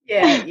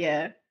 Yeah,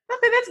 yeah.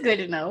 Okay, that's good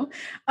to know.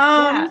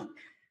 Yeah.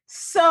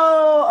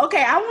 So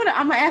okay, I'm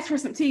gonna ask for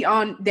some tea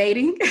on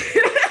dating.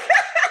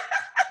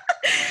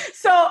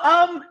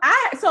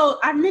 So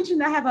I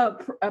mentioned I have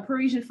a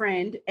Parisian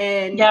friend,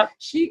 and Yep.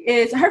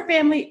 her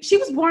family. She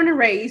was born and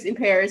raised in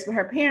Paris, but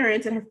her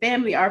parents and her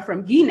family are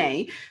from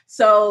Guinea.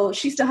 So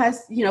she still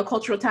has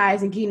cultural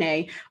ties in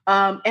Guinea.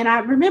 And I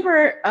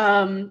remember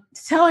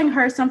telling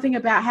her something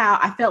about how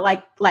I felt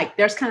like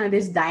there's kind of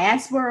this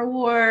diaspora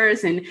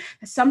wars, and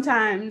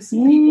sometimes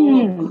people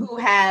Mm.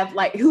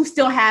 who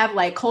still have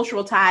like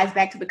cultural ties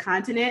back to the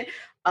continent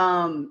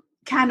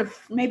kind of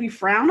maybe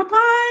frown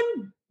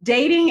upon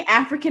dating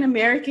African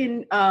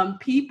American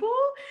people.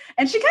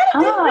 And she kind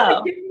of didn't really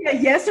Oh, give me a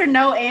yes or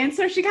no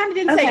answer. She kind of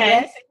didn't say okay.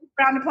 yes, it's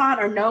frowned upon,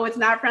 or no, it's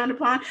not frowned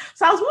upon.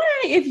 So I was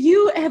wondering if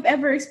you have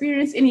ever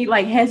experienced any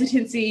like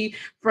hesitancy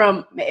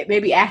from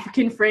maybe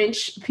African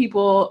French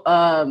people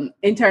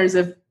in terms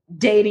of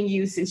dating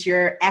you since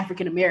you're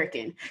African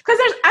American. Because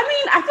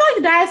I feel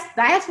like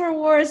the diaspora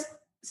wars,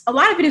 a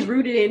lot of it is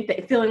rooted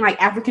in feeling like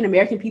African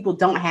American people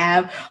don't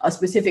have a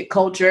specific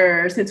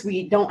culture since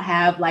we don't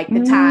have like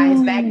the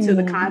ties back to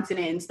the Mm.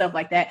 continent and stuff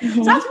like that. So I Hmm.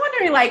 was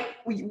wondering like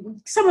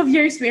some of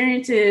your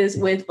experiences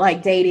with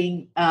like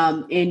dating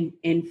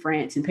in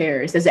France and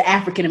Paris as an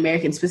African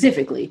American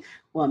specifically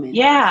woman.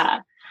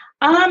 Yeah.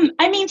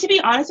 I mean, to be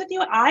honest with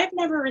you, I've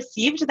never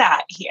received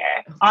that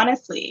here,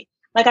 honestly.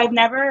 Like I've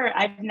never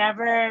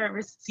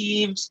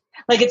received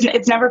like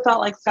it's never felt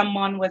like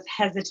someone was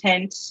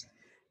hesitant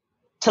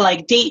to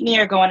like date me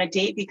or go on a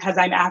date because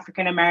I'm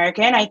African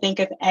American. I think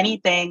if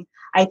anything,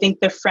 I think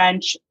the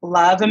French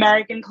love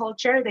American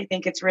culture. They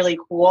think it's really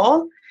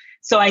cool.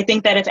 So I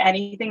think that if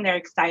anything, they're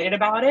excited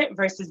about it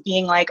versus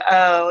being like,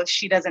 oh,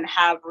 she doesn't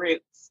have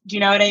roots. Do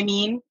you know what I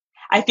mean?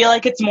 I feel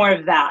like it's more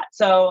of that.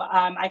 So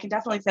I can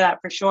definitely say that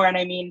for sure. And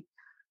I mean,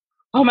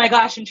 oh my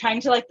gosh, I'm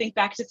trying to like think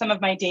back to some of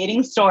my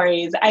dating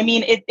stories. I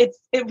mean,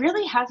 it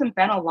really hasn't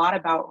been a lot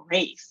about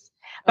race.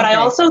 But I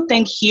Okay. also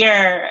think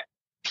here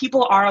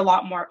people are a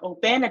lot more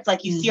open. It's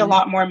like you see a Mm-hmm.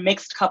 lot more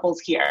mixed couples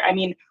here. I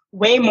mean,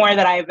 way more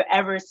than I've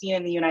ever seen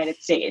in the United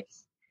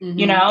States.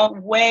 You Mm-hmm. know,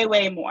 way,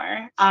 way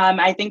more.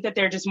 I think that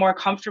they're just more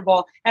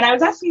comfortable. And I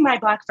was asking my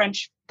Black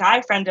French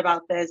guy friend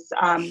about this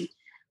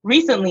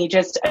recently.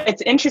 Just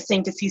it's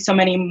interesting to see so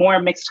many more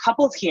mixed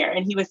couples here.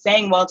 And he was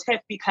saying, well,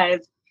 Tiff,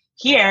 because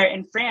here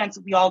in France,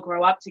 we all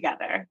grow up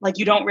together. Like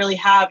you don't really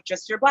have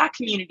just your Black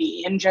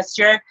community and just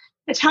your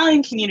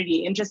Italian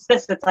community and just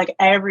this. It's like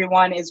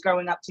everyone is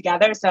growing up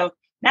together. So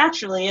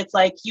naturally, it's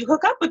like you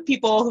hook up with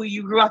people who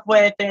you grew up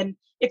with and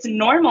it's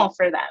normal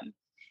for them.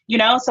 You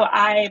know, so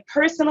I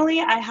personally,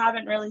 I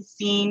haven't really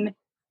seen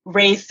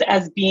race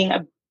as being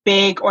a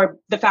big, or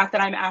the fact that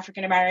I'm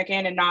African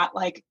American and not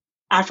like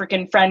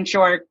African French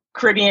or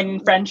Caribbean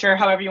French or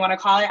however you want to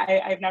call it.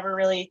 I've never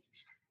really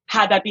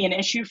had that be an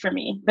issue for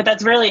me. But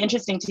that's really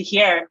interesting to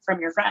hear from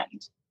your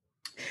friend.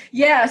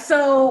 Yeah.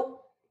 So,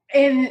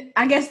 and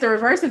I guess the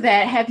reverse of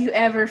that, have you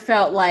ever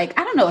felt like,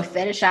 I don't know if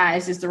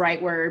fetishized is the right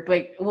word,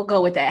 but we'll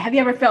go with that. Have you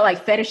ever felt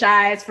like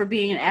fetishized for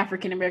being an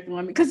African American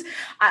woman? Because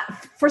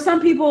for some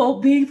people,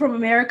 being from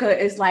America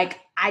is like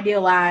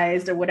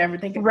idealized or whatever,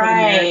 thinking of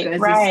America as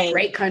this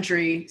great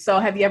country. So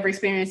have you ever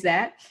experienced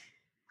that?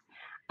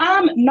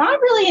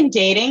 Not really in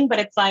dating, but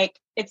it's like,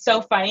 it's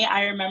so funny.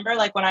 I remember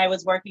like when I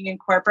was working in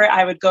corporate,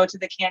 I would go to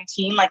the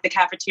canteen, like the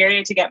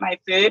cafeteria to get my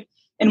food.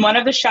 And one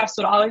of the chefs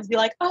would always be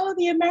like, oh,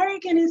 the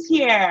American is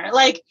here.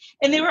 Like,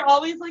 and they were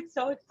always like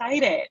so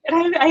excited.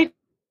 And I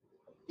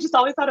just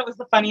always thought it was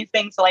the funniest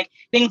thing. So like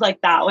things like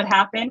that would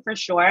happen for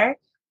sure.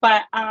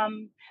 But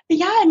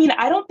yeah, I mean,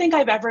 I don't think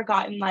I've ever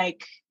gotten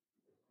like,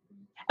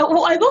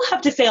 well, I will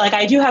have to say, like,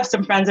 I do have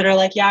some friends that are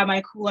like, yeah,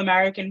 my cool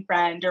American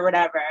friend or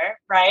whatever,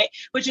 right?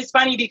 Which is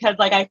funny because,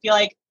 like, I feel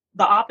like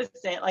the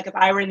opposite. Like, if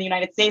I were in the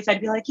United States,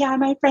 I'd be like, yeah,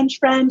 my French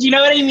friend. You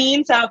know what I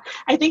mean? So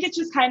I think it's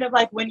just kind of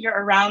like when you're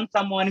around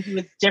someone who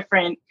is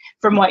different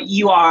from what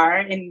you are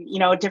and, you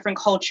know, a different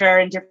culture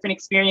and different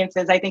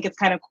experiences, I think it's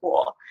kind of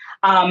cool.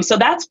 So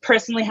that's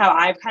personally how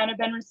I've kind of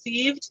been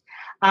received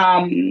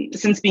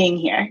since being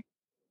here.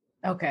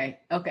 Okay.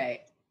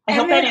 I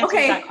hope that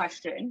answers that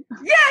question.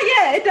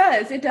 Yeah, it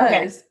does. It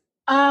does.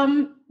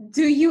 Okay.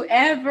 Do you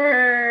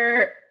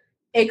ever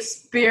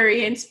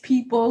experience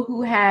people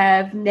who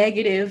have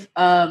negative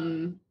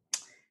perceptions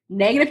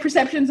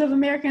of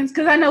Americans?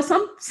 Because I know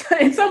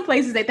in some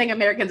places they think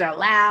Americans are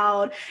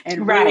loud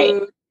and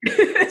rude.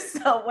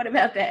 So what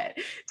about that?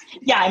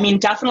 Yeah, I mean,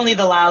 definitely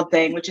the loud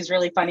thing, which is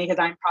really funny because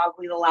I'm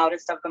probably the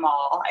loudest of them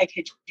all. I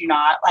kid you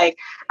not. Like,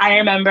 I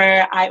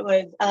remember I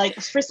was like,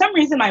 for some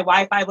reason, my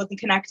Wi-Fi wasn't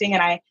connecting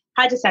and I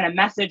had to send a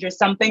message or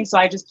something. So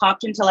I just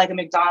popped into like a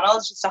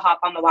McDonald's just to hop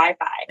on the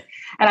Wi-Fi.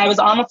 And I was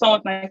on the phone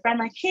with my friend,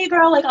 like, hey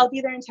girl, like I'll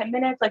be there in 10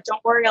 minutes. Like, don't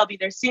worry, I'll be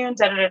there soon.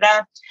 Da, da, da,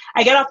 da.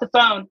 I get off the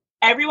phone.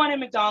 Everyone in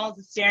McDonald's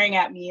is staring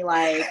at me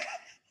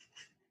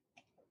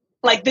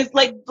like this,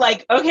 like,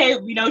 okay,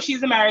 we know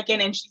she's American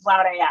and she's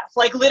loud AF,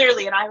 like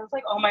literally. And I was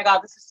like, oh my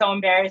God, this is so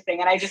embarrassing.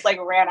 And I just like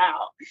ran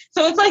out.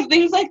 So it's like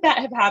things like that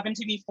have happened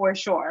to me for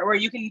sure, where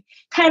you can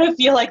kind of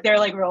feel like they're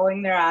like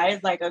rolling their eyes,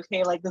 like,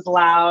 okay, like this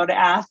loud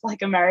ass,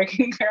 like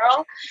American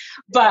girl.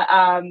 But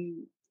I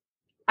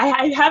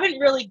haven't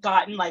really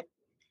gotten like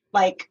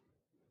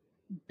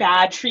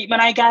bad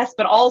treatment, I guess.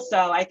 But also,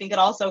 I think it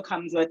also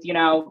comes with, you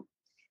know,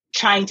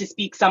 trying to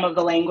speak some of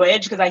the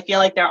language, because I feel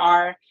like there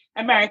are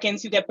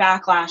Americans who get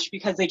backlash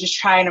because they just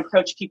try and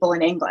approach people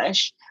in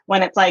English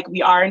when it's like,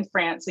 we are in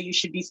France, so you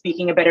should be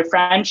speaking a bit of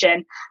French.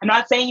 And I'm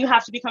not saying you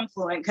have to become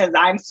fluent because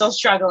I'm still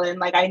struggling.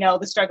 Like, I know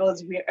the struggle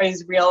is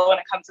real when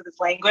it comes to this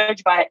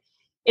language, but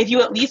if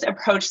you at least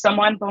approach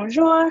someone,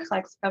 bonjour,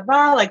 like, ça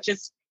va, like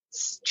just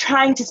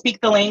trying to speak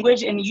the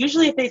language. And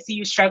usually if they see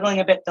you struggling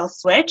a bit, they'll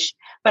switch.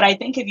 But I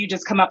think if you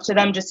just come up to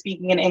them just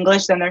speaking in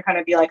English, then they're kind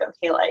of be like,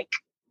 okay, like,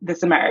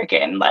 this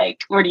American,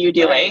 like, what are you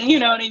doing? Right. You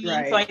know what I mean?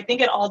 Right. So I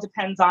think it all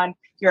depends on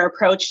your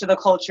approach to the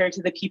culture,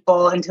 to the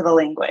people, and to the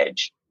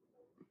language.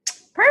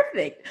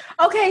 Perfect.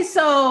 Okay,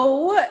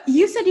 so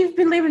you said you've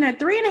been living there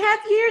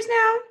 3.5 years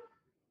now?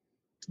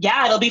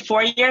 Yeah, it'll be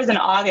 4 years in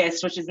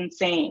August, which is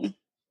insane.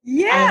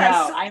 Yes. I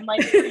know. I'm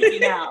like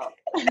freaking out.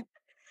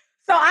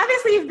 So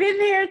obviously you've been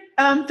there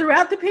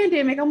throughout the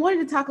pandemic. I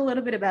wanted to talk a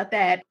little bit about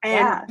that.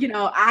 And, you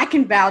know, I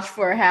can vouch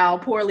for how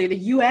poorly the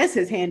U.S.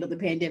 has handled the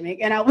pandemic.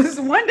 And I was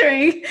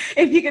wondering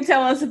if you could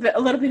tell us a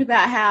little bit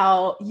about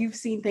how you've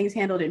seen things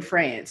handled in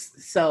France.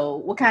 So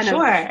what kind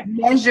of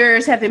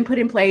measures have been put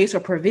in place or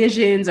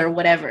provisions or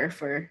whatever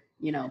for,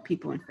 you know,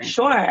 people in France?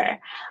 Sure.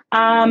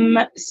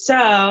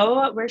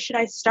 So where should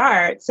I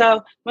start?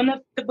 So when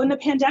the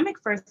pandemic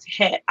first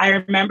hit, I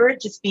remember it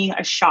just being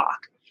a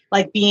shock,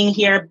 like being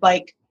here,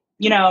 like,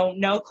 you know,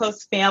 no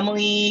close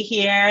family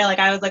here. Like,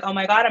 I was like, oh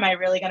my God, am I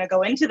really going to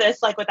go into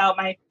this like without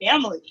my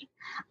family?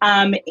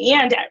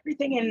 And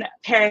everything in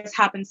Paris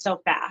happened so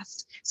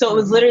fast. So it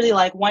was literally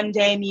like one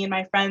day me and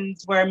my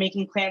friends were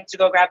making plans to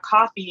go grab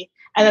coffee.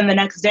 And then the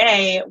next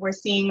day we're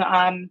seeing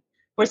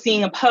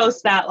a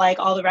post that like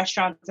all the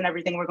restaurants and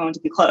everything were going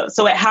to be closed.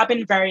 So it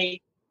happened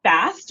very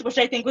fast, which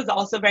I think was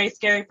also very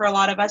scary for a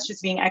lot of us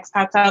just being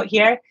expats out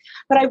here.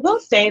 But I will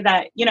say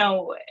that,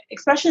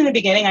 especially in the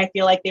beginning, I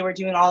feel like they were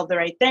doing all of the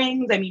right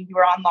things. I mean, we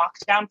were on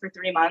lockdown for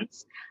 3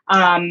 months.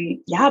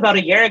 About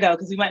a year ago,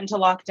 because we went into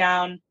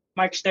lockdown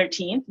March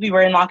 13th. We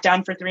were in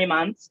lockdown for 3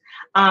 months.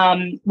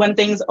 When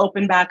things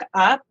opened back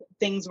up,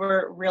 things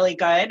were really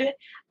good.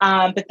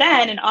 But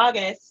then in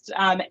August,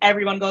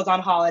 everyone goes on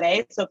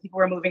holiday. So people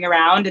were moving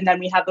around. And then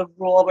we had the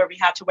rule where we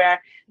had to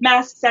wear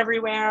masks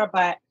everywhere.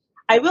 But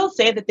I will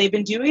say that they've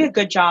been doing a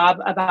good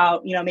job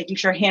about, making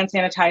sure hand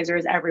sanitizer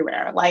is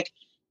everywhere. Like,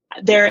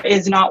 there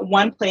is not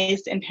one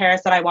place in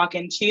Paris that I walk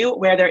into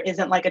where there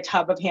isn't like a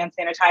tub of hand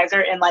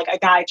sanitizer and like a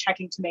guy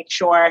checking to make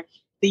sure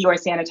that you are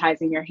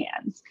sanitizing your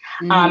hands.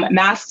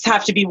 Masks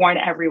have to be worn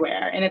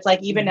everywhere. And it's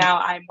like, even now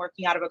I'm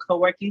working out of a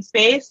co-working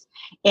space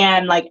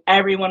and like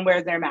everyone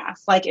wears their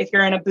mask. Like if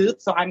you're in a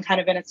booth, so I'm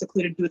kind of in a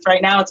secluded booth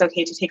right now, it's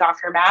okay to take off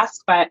your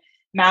mask, but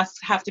masks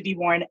have to be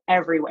worn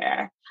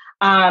everywhere.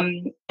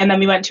 And then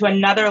we went to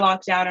another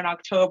lockdown in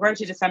October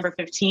to December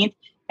 15th.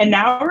 And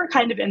now we're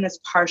kind of in this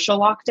partial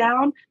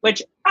lockdown,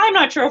 which I'm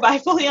not sure if I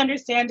fully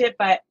understand it,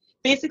 but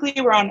basically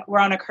we're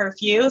on a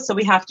curfew. So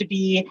we have to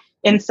be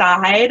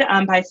inside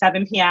by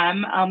 7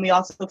 p.m. We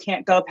also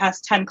can't go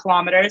past 10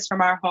 kilometers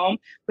from our home,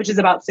 which is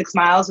about 6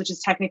 miles, which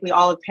is technically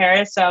all of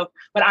Paris. So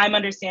what I'm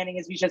understanding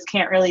is we just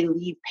can't really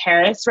leave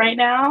Paris right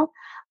now.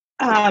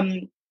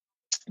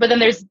 But then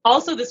there's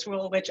also this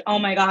rule, which, oh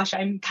my gosh,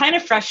 I'm kind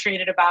of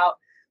frustrated about,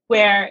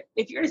 where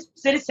if you're a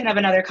citizen of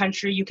another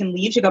country, you can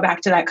leave to go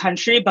back to that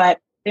country, but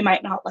they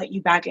might not let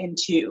you back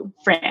into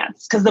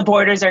France because the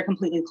borders are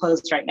completely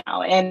closed right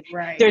now. And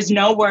there's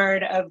no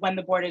word of when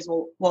the borders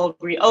will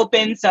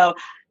reopen. So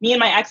me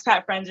and my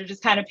expat friends are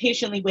just kind of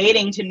patiently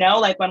waiting to know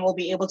like when we'll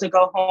be able to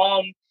go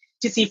home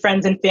to see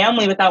friends and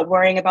family without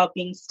worrying about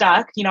being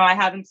stuck. I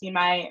haven't seen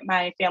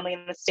my family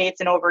in the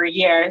States in over a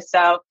year.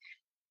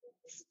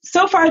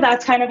 So far,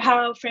 that's kind of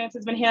how France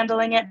has been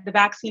handling it. The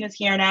vaccine is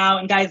here now.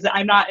 And guys,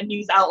 I'm not a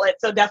news outlet,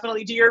 so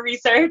definitely do your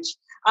research.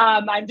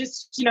 I'm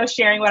just,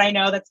 sharing what I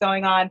know that's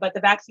going on. But the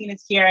vaccine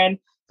is here. And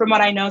from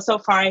what I know so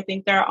far, I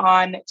think they're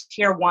on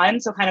tier 1,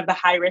 so kind of the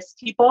high risk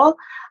people.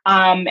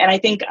 And I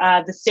think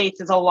the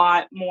States is a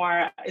lot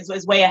more,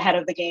 is way ahead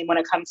of the game when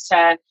it comes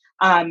to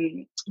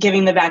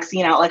giving the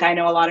vaccine out. Like I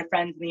know a lot of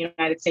friends in the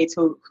United States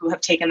who have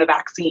taken the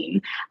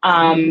vaccine.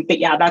 But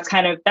yeah, that's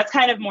kind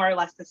of more or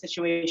less the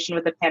situation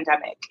with the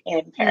pandemic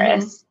in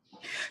Paris.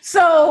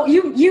 So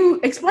you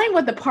explain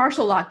what the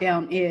partial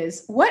lockdown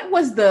is. What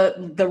was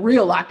the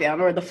real lockdown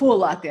or the full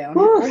lockdown?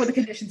 What were the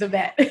conditions of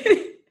that?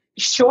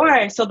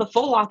 Sure. So the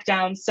full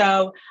lockdown.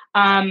 So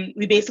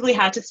we basically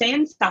had to stay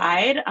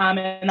inside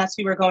unless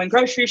we were going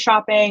grocery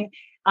shopping,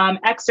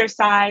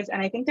 exercise.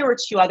 And I think there were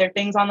 2 other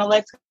things on the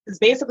list, because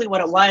basically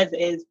what it was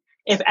is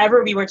if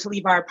ever we were to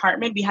leave our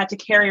apartment, we had to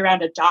carry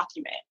around a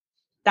document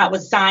that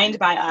was signed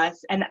by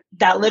us and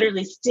that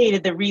literally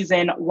stated the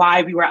reason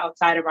why we were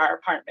outside of our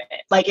apartment.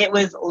 Like it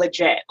was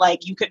legit.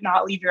 Like you could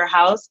not leave your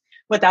house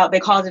without, they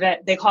called it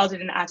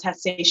an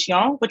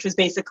attestation, which was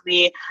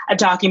basically a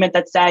document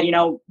that said,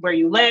 where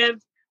you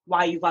live,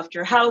 why you left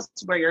your house,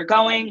 where you're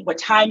going, what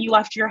time you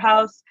left your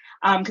house.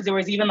 Because there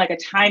was even like a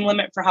time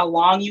limit for how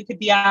long you could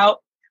be out.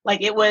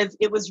 Like it was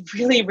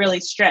really, really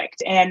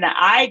strict. And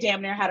I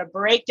damn near had a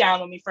breakdown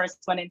when we first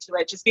went into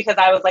it, just because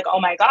I was like, oh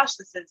my gosh,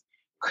 this is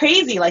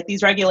crazy. Like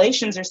these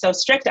regulations are so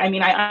strict. I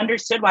mean, I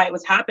understood why it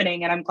was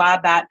happening, and I'm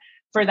glad that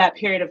for that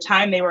period of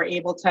time they were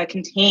able to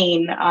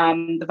contain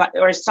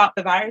or stop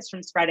the virus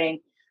from spreading.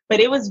 But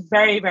it was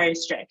very, very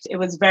strict. It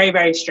was very,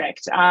 very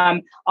strict.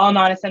 All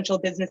non-essential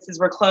businesses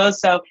were closed.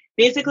 So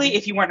basically,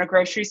 if you weren't a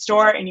grocery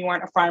store and you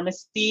weren't a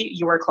pharmacy,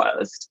 you were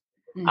closed.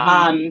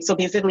 So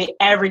basically,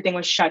 everything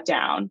was shut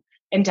down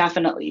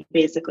indefinitely,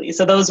 basically.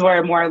 So those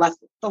were more or less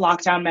the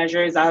lockdown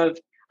measures of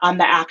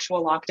the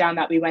actual lockdown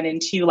that we went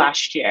into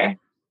last year.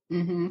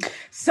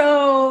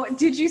 So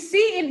did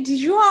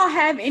you all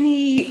have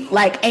any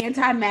like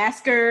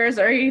anti-maskers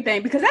or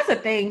anything? Because that's a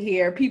thing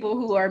here. People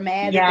who are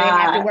mad that they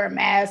have to wear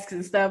masks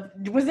and stuff.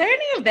 Was there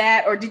any of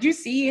that, or did you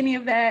see any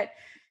of that?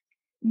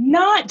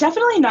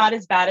 Definitely not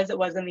as bad as it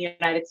was in the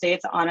United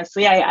States.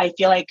 Honestly, I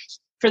feel like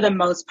for the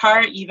most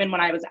part, even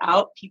when I was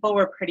out, people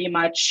were pretty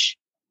much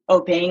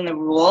obeying the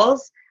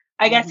rules,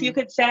 I guess you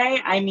could say.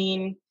 I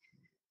mean,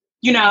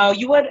 more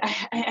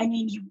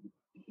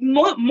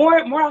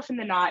often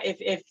than not,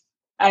 if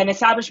an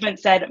establishment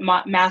said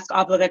mask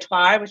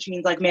obligatoire, which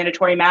means like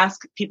mandatory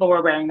mask, people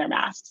were wearing their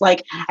masks.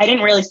 Like I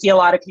didn't really see a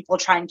lot of people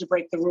trying to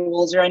break the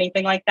rules or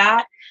anything like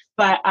that.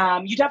 But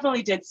you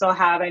definitely did still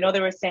have, I know they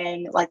were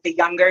saying like the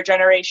younger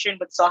generation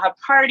would still have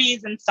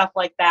parties and stuff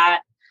like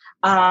that.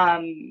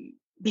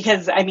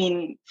 Because I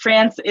mean,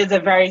 France is a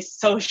very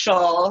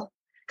social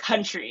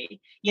country.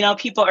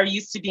 People are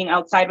used to being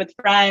outside with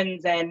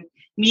friends and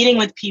meeting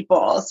with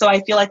people. So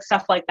I feel like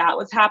stuff like that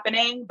was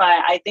happening.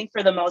 But I think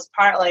for the most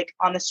part, like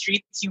on the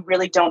streets, you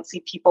really don't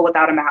see people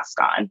without a mask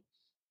on.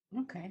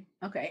 Okay.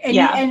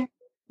 And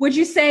would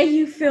you say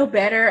you feel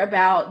better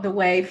about the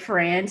way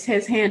France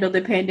has handled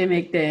the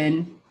pandemic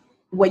than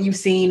what you've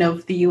seen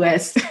of the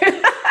US?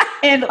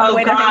 And Oh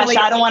the gosh, really...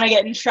 I don't want to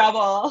get in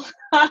trouble.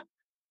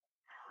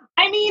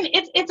 I mean,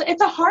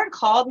 it's a hard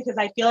call because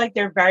I feel like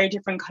they're very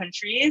different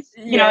countries.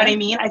 You know what I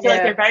mean? I feel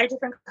like they're very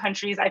different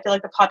countries. I feel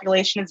like the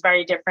population is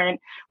very different.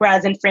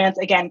 Whereas in France,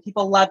 again,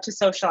 people love to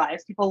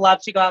socialize. People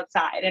love to go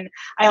outside. And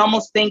I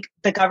almost think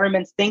the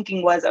government's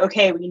thinking was,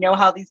 okay, we know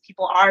how these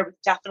people are. We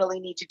definitely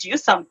need to do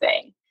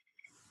something.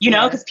 You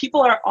know, because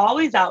people are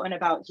always out and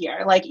about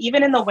here. Like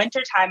even in the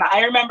wintertime,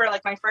 I remember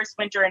like my first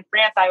winter in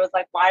France, I was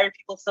like, why are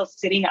people still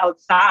sitting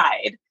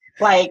outside?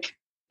 Like,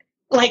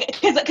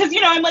 because you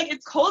know, I'm like,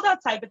 it's cold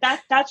outside, but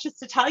that's just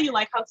to tell you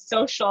like how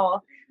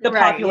social the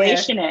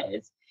population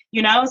is,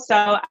 you know?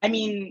 So, I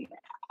mean,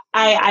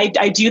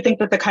 I do think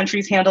that the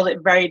countries handled it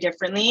very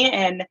differently.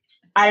 And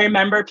I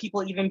remember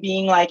people even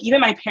being like,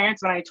 even my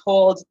parents, when I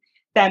told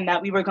them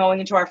that we were going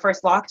into our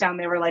first lockdown,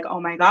 they were like,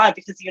 oh my God,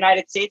 because the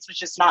United States was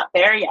just not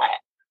there yet.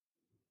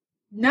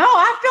 No,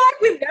 I feel like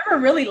we've never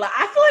really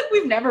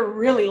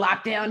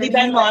locked down. We've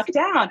been locked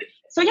down.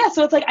 So yeah,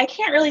 so it's like, I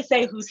can't really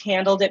say who's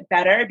handled it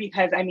better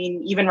because I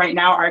mean, even right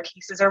now, our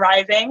cases are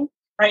rising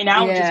right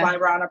now, which is why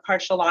we're on a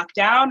partial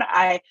lockdown.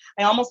 I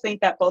almost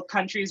think that both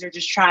countries are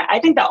just I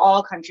think that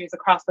all countries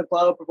across the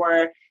globe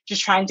were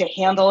just trying to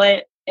handle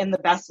it in the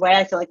best way.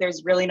 I feel like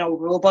there's really no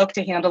rule book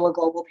to handle a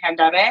global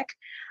pandemic.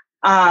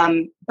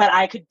 But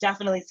I could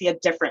definitely see a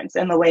difference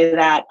in the way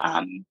that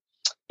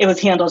it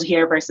was handled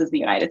here versus the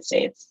United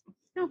States.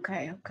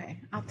 Okay.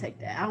 I'll take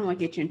that. I don't want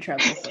to get you in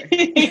trouble for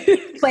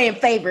playing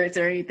favorites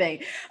or anything.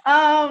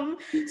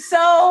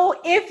 So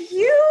if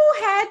you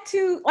had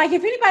to, like,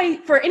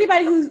 for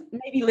anybody who's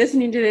maybe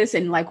listening to this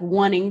and like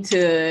wanting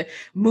to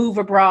move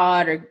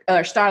abroad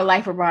or start a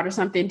life abroad or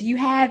something, do you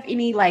have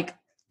any like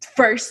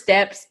first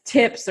steps,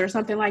 tips or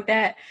something like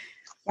that?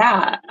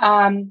 Yeah.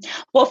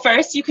 Well,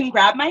 first you can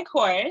grab my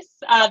course,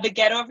 the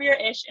Get Over Your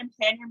Ish and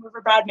Plan Your Move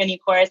Abroad mini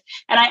course.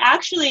 And I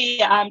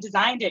actually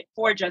designed it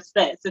for just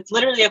this. It's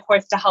literally a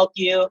course to help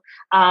you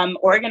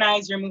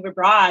organize your move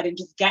abroad and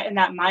just get in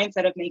that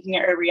mindset of making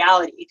it a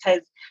reality.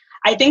 Because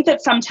I think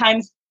that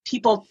sometimes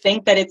people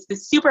think that it's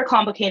this super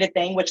complicated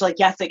thing, which like,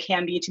 yes, it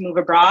can be to move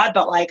abroad,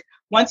 but like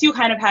once you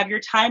kind of have your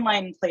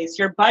timeline in place,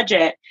 your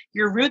budget,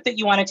 your route that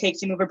you want to take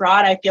to move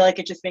abroad, I feel like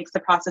it just makes the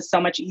process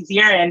so much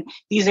easier. And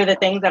these are the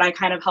things that I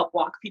kind of help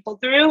walk people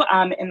through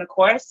in the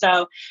course.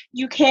 So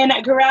you can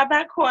grab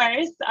that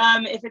course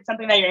if it's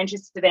something that you're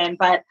interested in.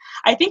 But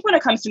I think when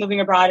it comes to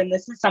moving abroad, and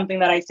this is something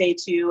that I say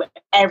to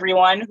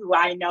everyone who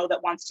I know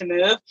that wants to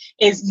move,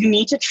 is you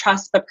need to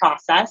trust the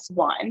process.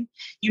 One,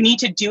 you need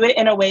to do it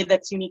in a way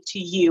that's unique to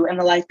you and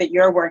the life that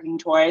you're working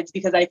towards,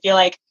 because I feel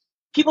like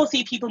people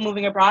see people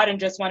moving abroad and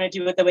just want to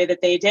do it the way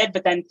that they did,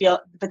 but then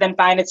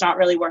find it's not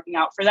really working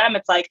out for them.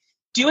 It's like,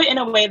 do it in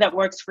a way that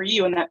works for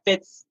you and that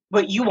fits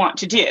what you want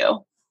to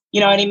do.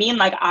 You know what I mean?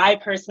 Like I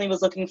personally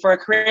was looking for a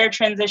career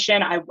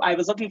transition. I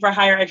was looking for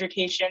higher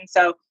education.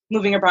 So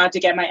moving abroad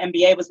to get my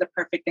MBA was the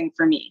perfect thing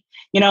for me.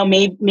 You know,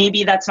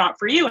 maybe that's not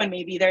for you. And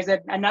maybe there's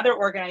another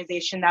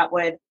organization that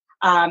would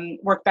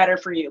work better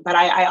for you. But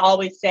I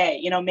always say,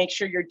 you know, make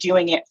sure you're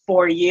doing it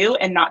for you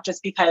and not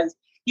just because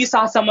you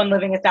saw someone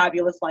living a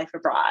fabulous life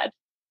abroad.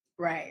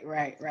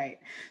 Right.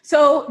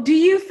 So do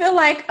you feel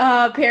like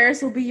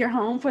Paris will be your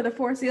home for the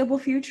foreseeable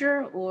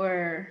future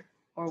or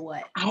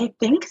what? I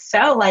think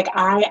so. Like,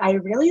 I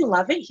really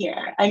love it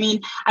here. I mean,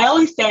 I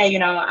always say, you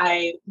know,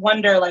 I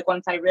wonder, like,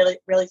 once I really,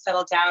 really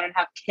settle down and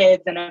have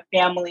kids and a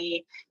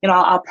family, you know,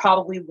 I'll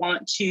probably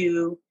want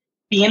to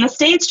be in the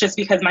States just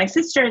because my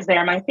sister is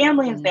there, my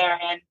family is there.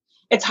 And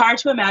it's hard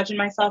to imagine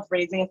myself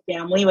raising a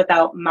family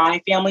without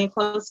my family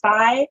close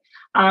by.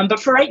 But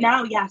for right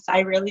now, yes,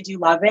 I really do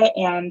love it.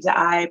 And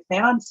I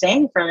plan on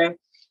staying for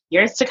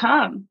years to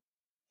come.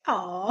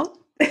 Oh,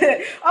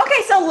 okay.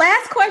 So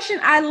last question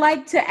I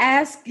like to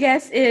ask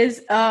guests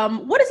is,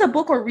 what is a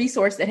book or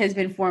resource that has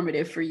been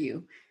formative for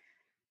you?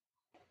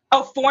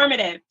 Oh,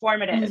 formative.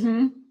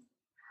 Mm-hmm.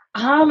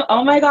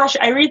 Oh my gosh,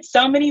 I read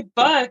so many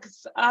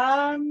books.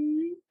 I'll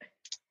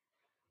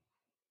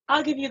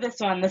give you this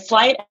one, The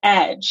Slight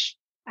Edge.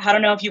 I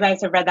don't know if you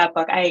guys have read that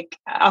book.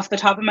 Off the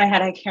top of my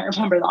head, I can't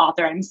remember the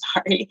author. I'm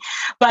sorry.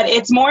 But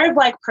it's more of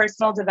like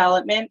personal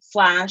development /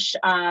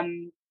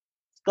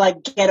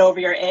 like get over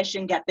your ish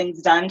and get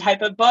things done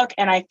type of book.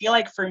 And I feel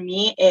like for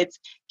me, it's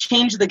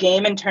changed the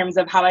game in terms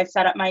of how I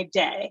set up my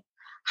day,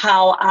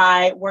 how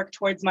I work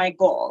towards my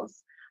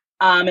goals.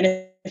 And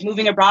if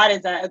moving abroad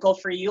is a goal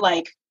for you,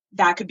 like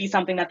that could be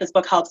something that this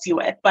book helps you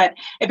with. But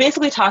it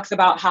basically talks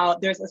about how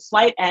there's a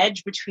slight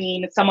edge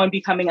between someone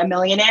becoming a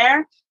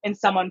millionaire and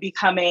someone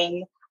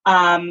becoming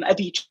a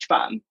beach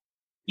bum,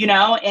 you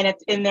know, and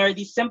there are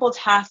these simple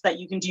tasks that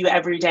you can do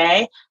every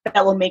day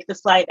that will make the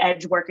slight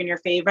edge work in your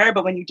favor.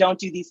 But when you don't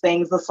do these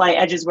things, the slight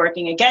edge is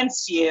working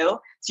against you.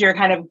 So you're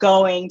kind of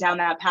going down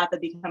that path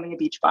of becoming a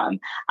beach bum.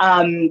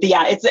 But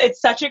yeah,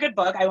 it's such a good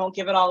book. I won't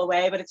give it all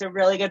away, but it's a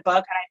really good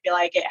book. And I feel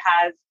like it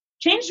has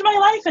changed my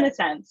life in a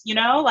sense, you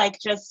know, like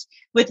just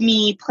with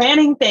me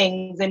planning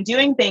things and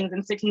doing things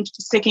and sticking to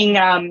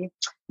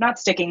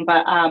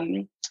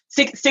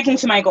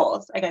my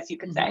goals, I guess you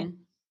could say.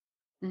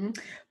 Mm-hmm.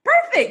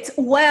 Perfect.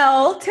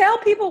 Well, tell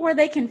people where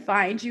they can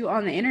find you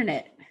on the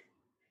internet.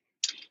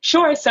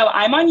 Sure. So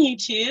I'm on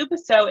YouTube.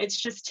 So it's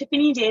just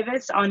Tiffany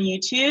Davis on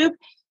YouTube.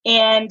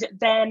 And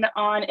then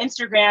on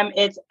Instagram,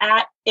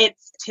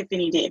 it's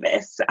Tiffany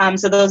Davis.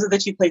 So those are the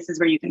two places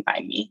where you can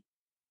find me.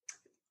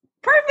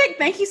 Perfect.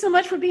 Thank you so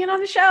much for being on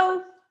the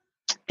show.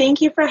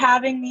 Thank you for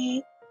having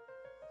me.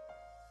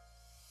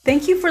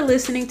 Thank you for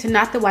listening to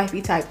Not the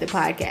Wifey Type, the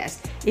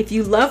podcast. If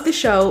you love the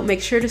show, make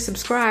sure to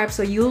subscribe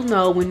so you'll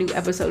know when new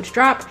episodes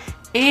drop,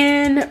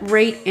 and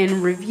rate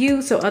and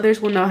review so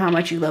others will know how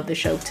much you love the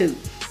show too.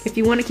 If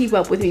you want to keep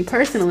up with me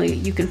personally,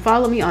 you can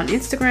follow me on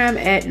Instagram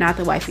at Not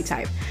the Wifey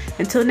Type.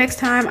 Until next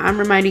time, I'm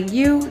reminding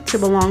you to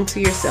belong to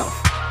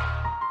yourself.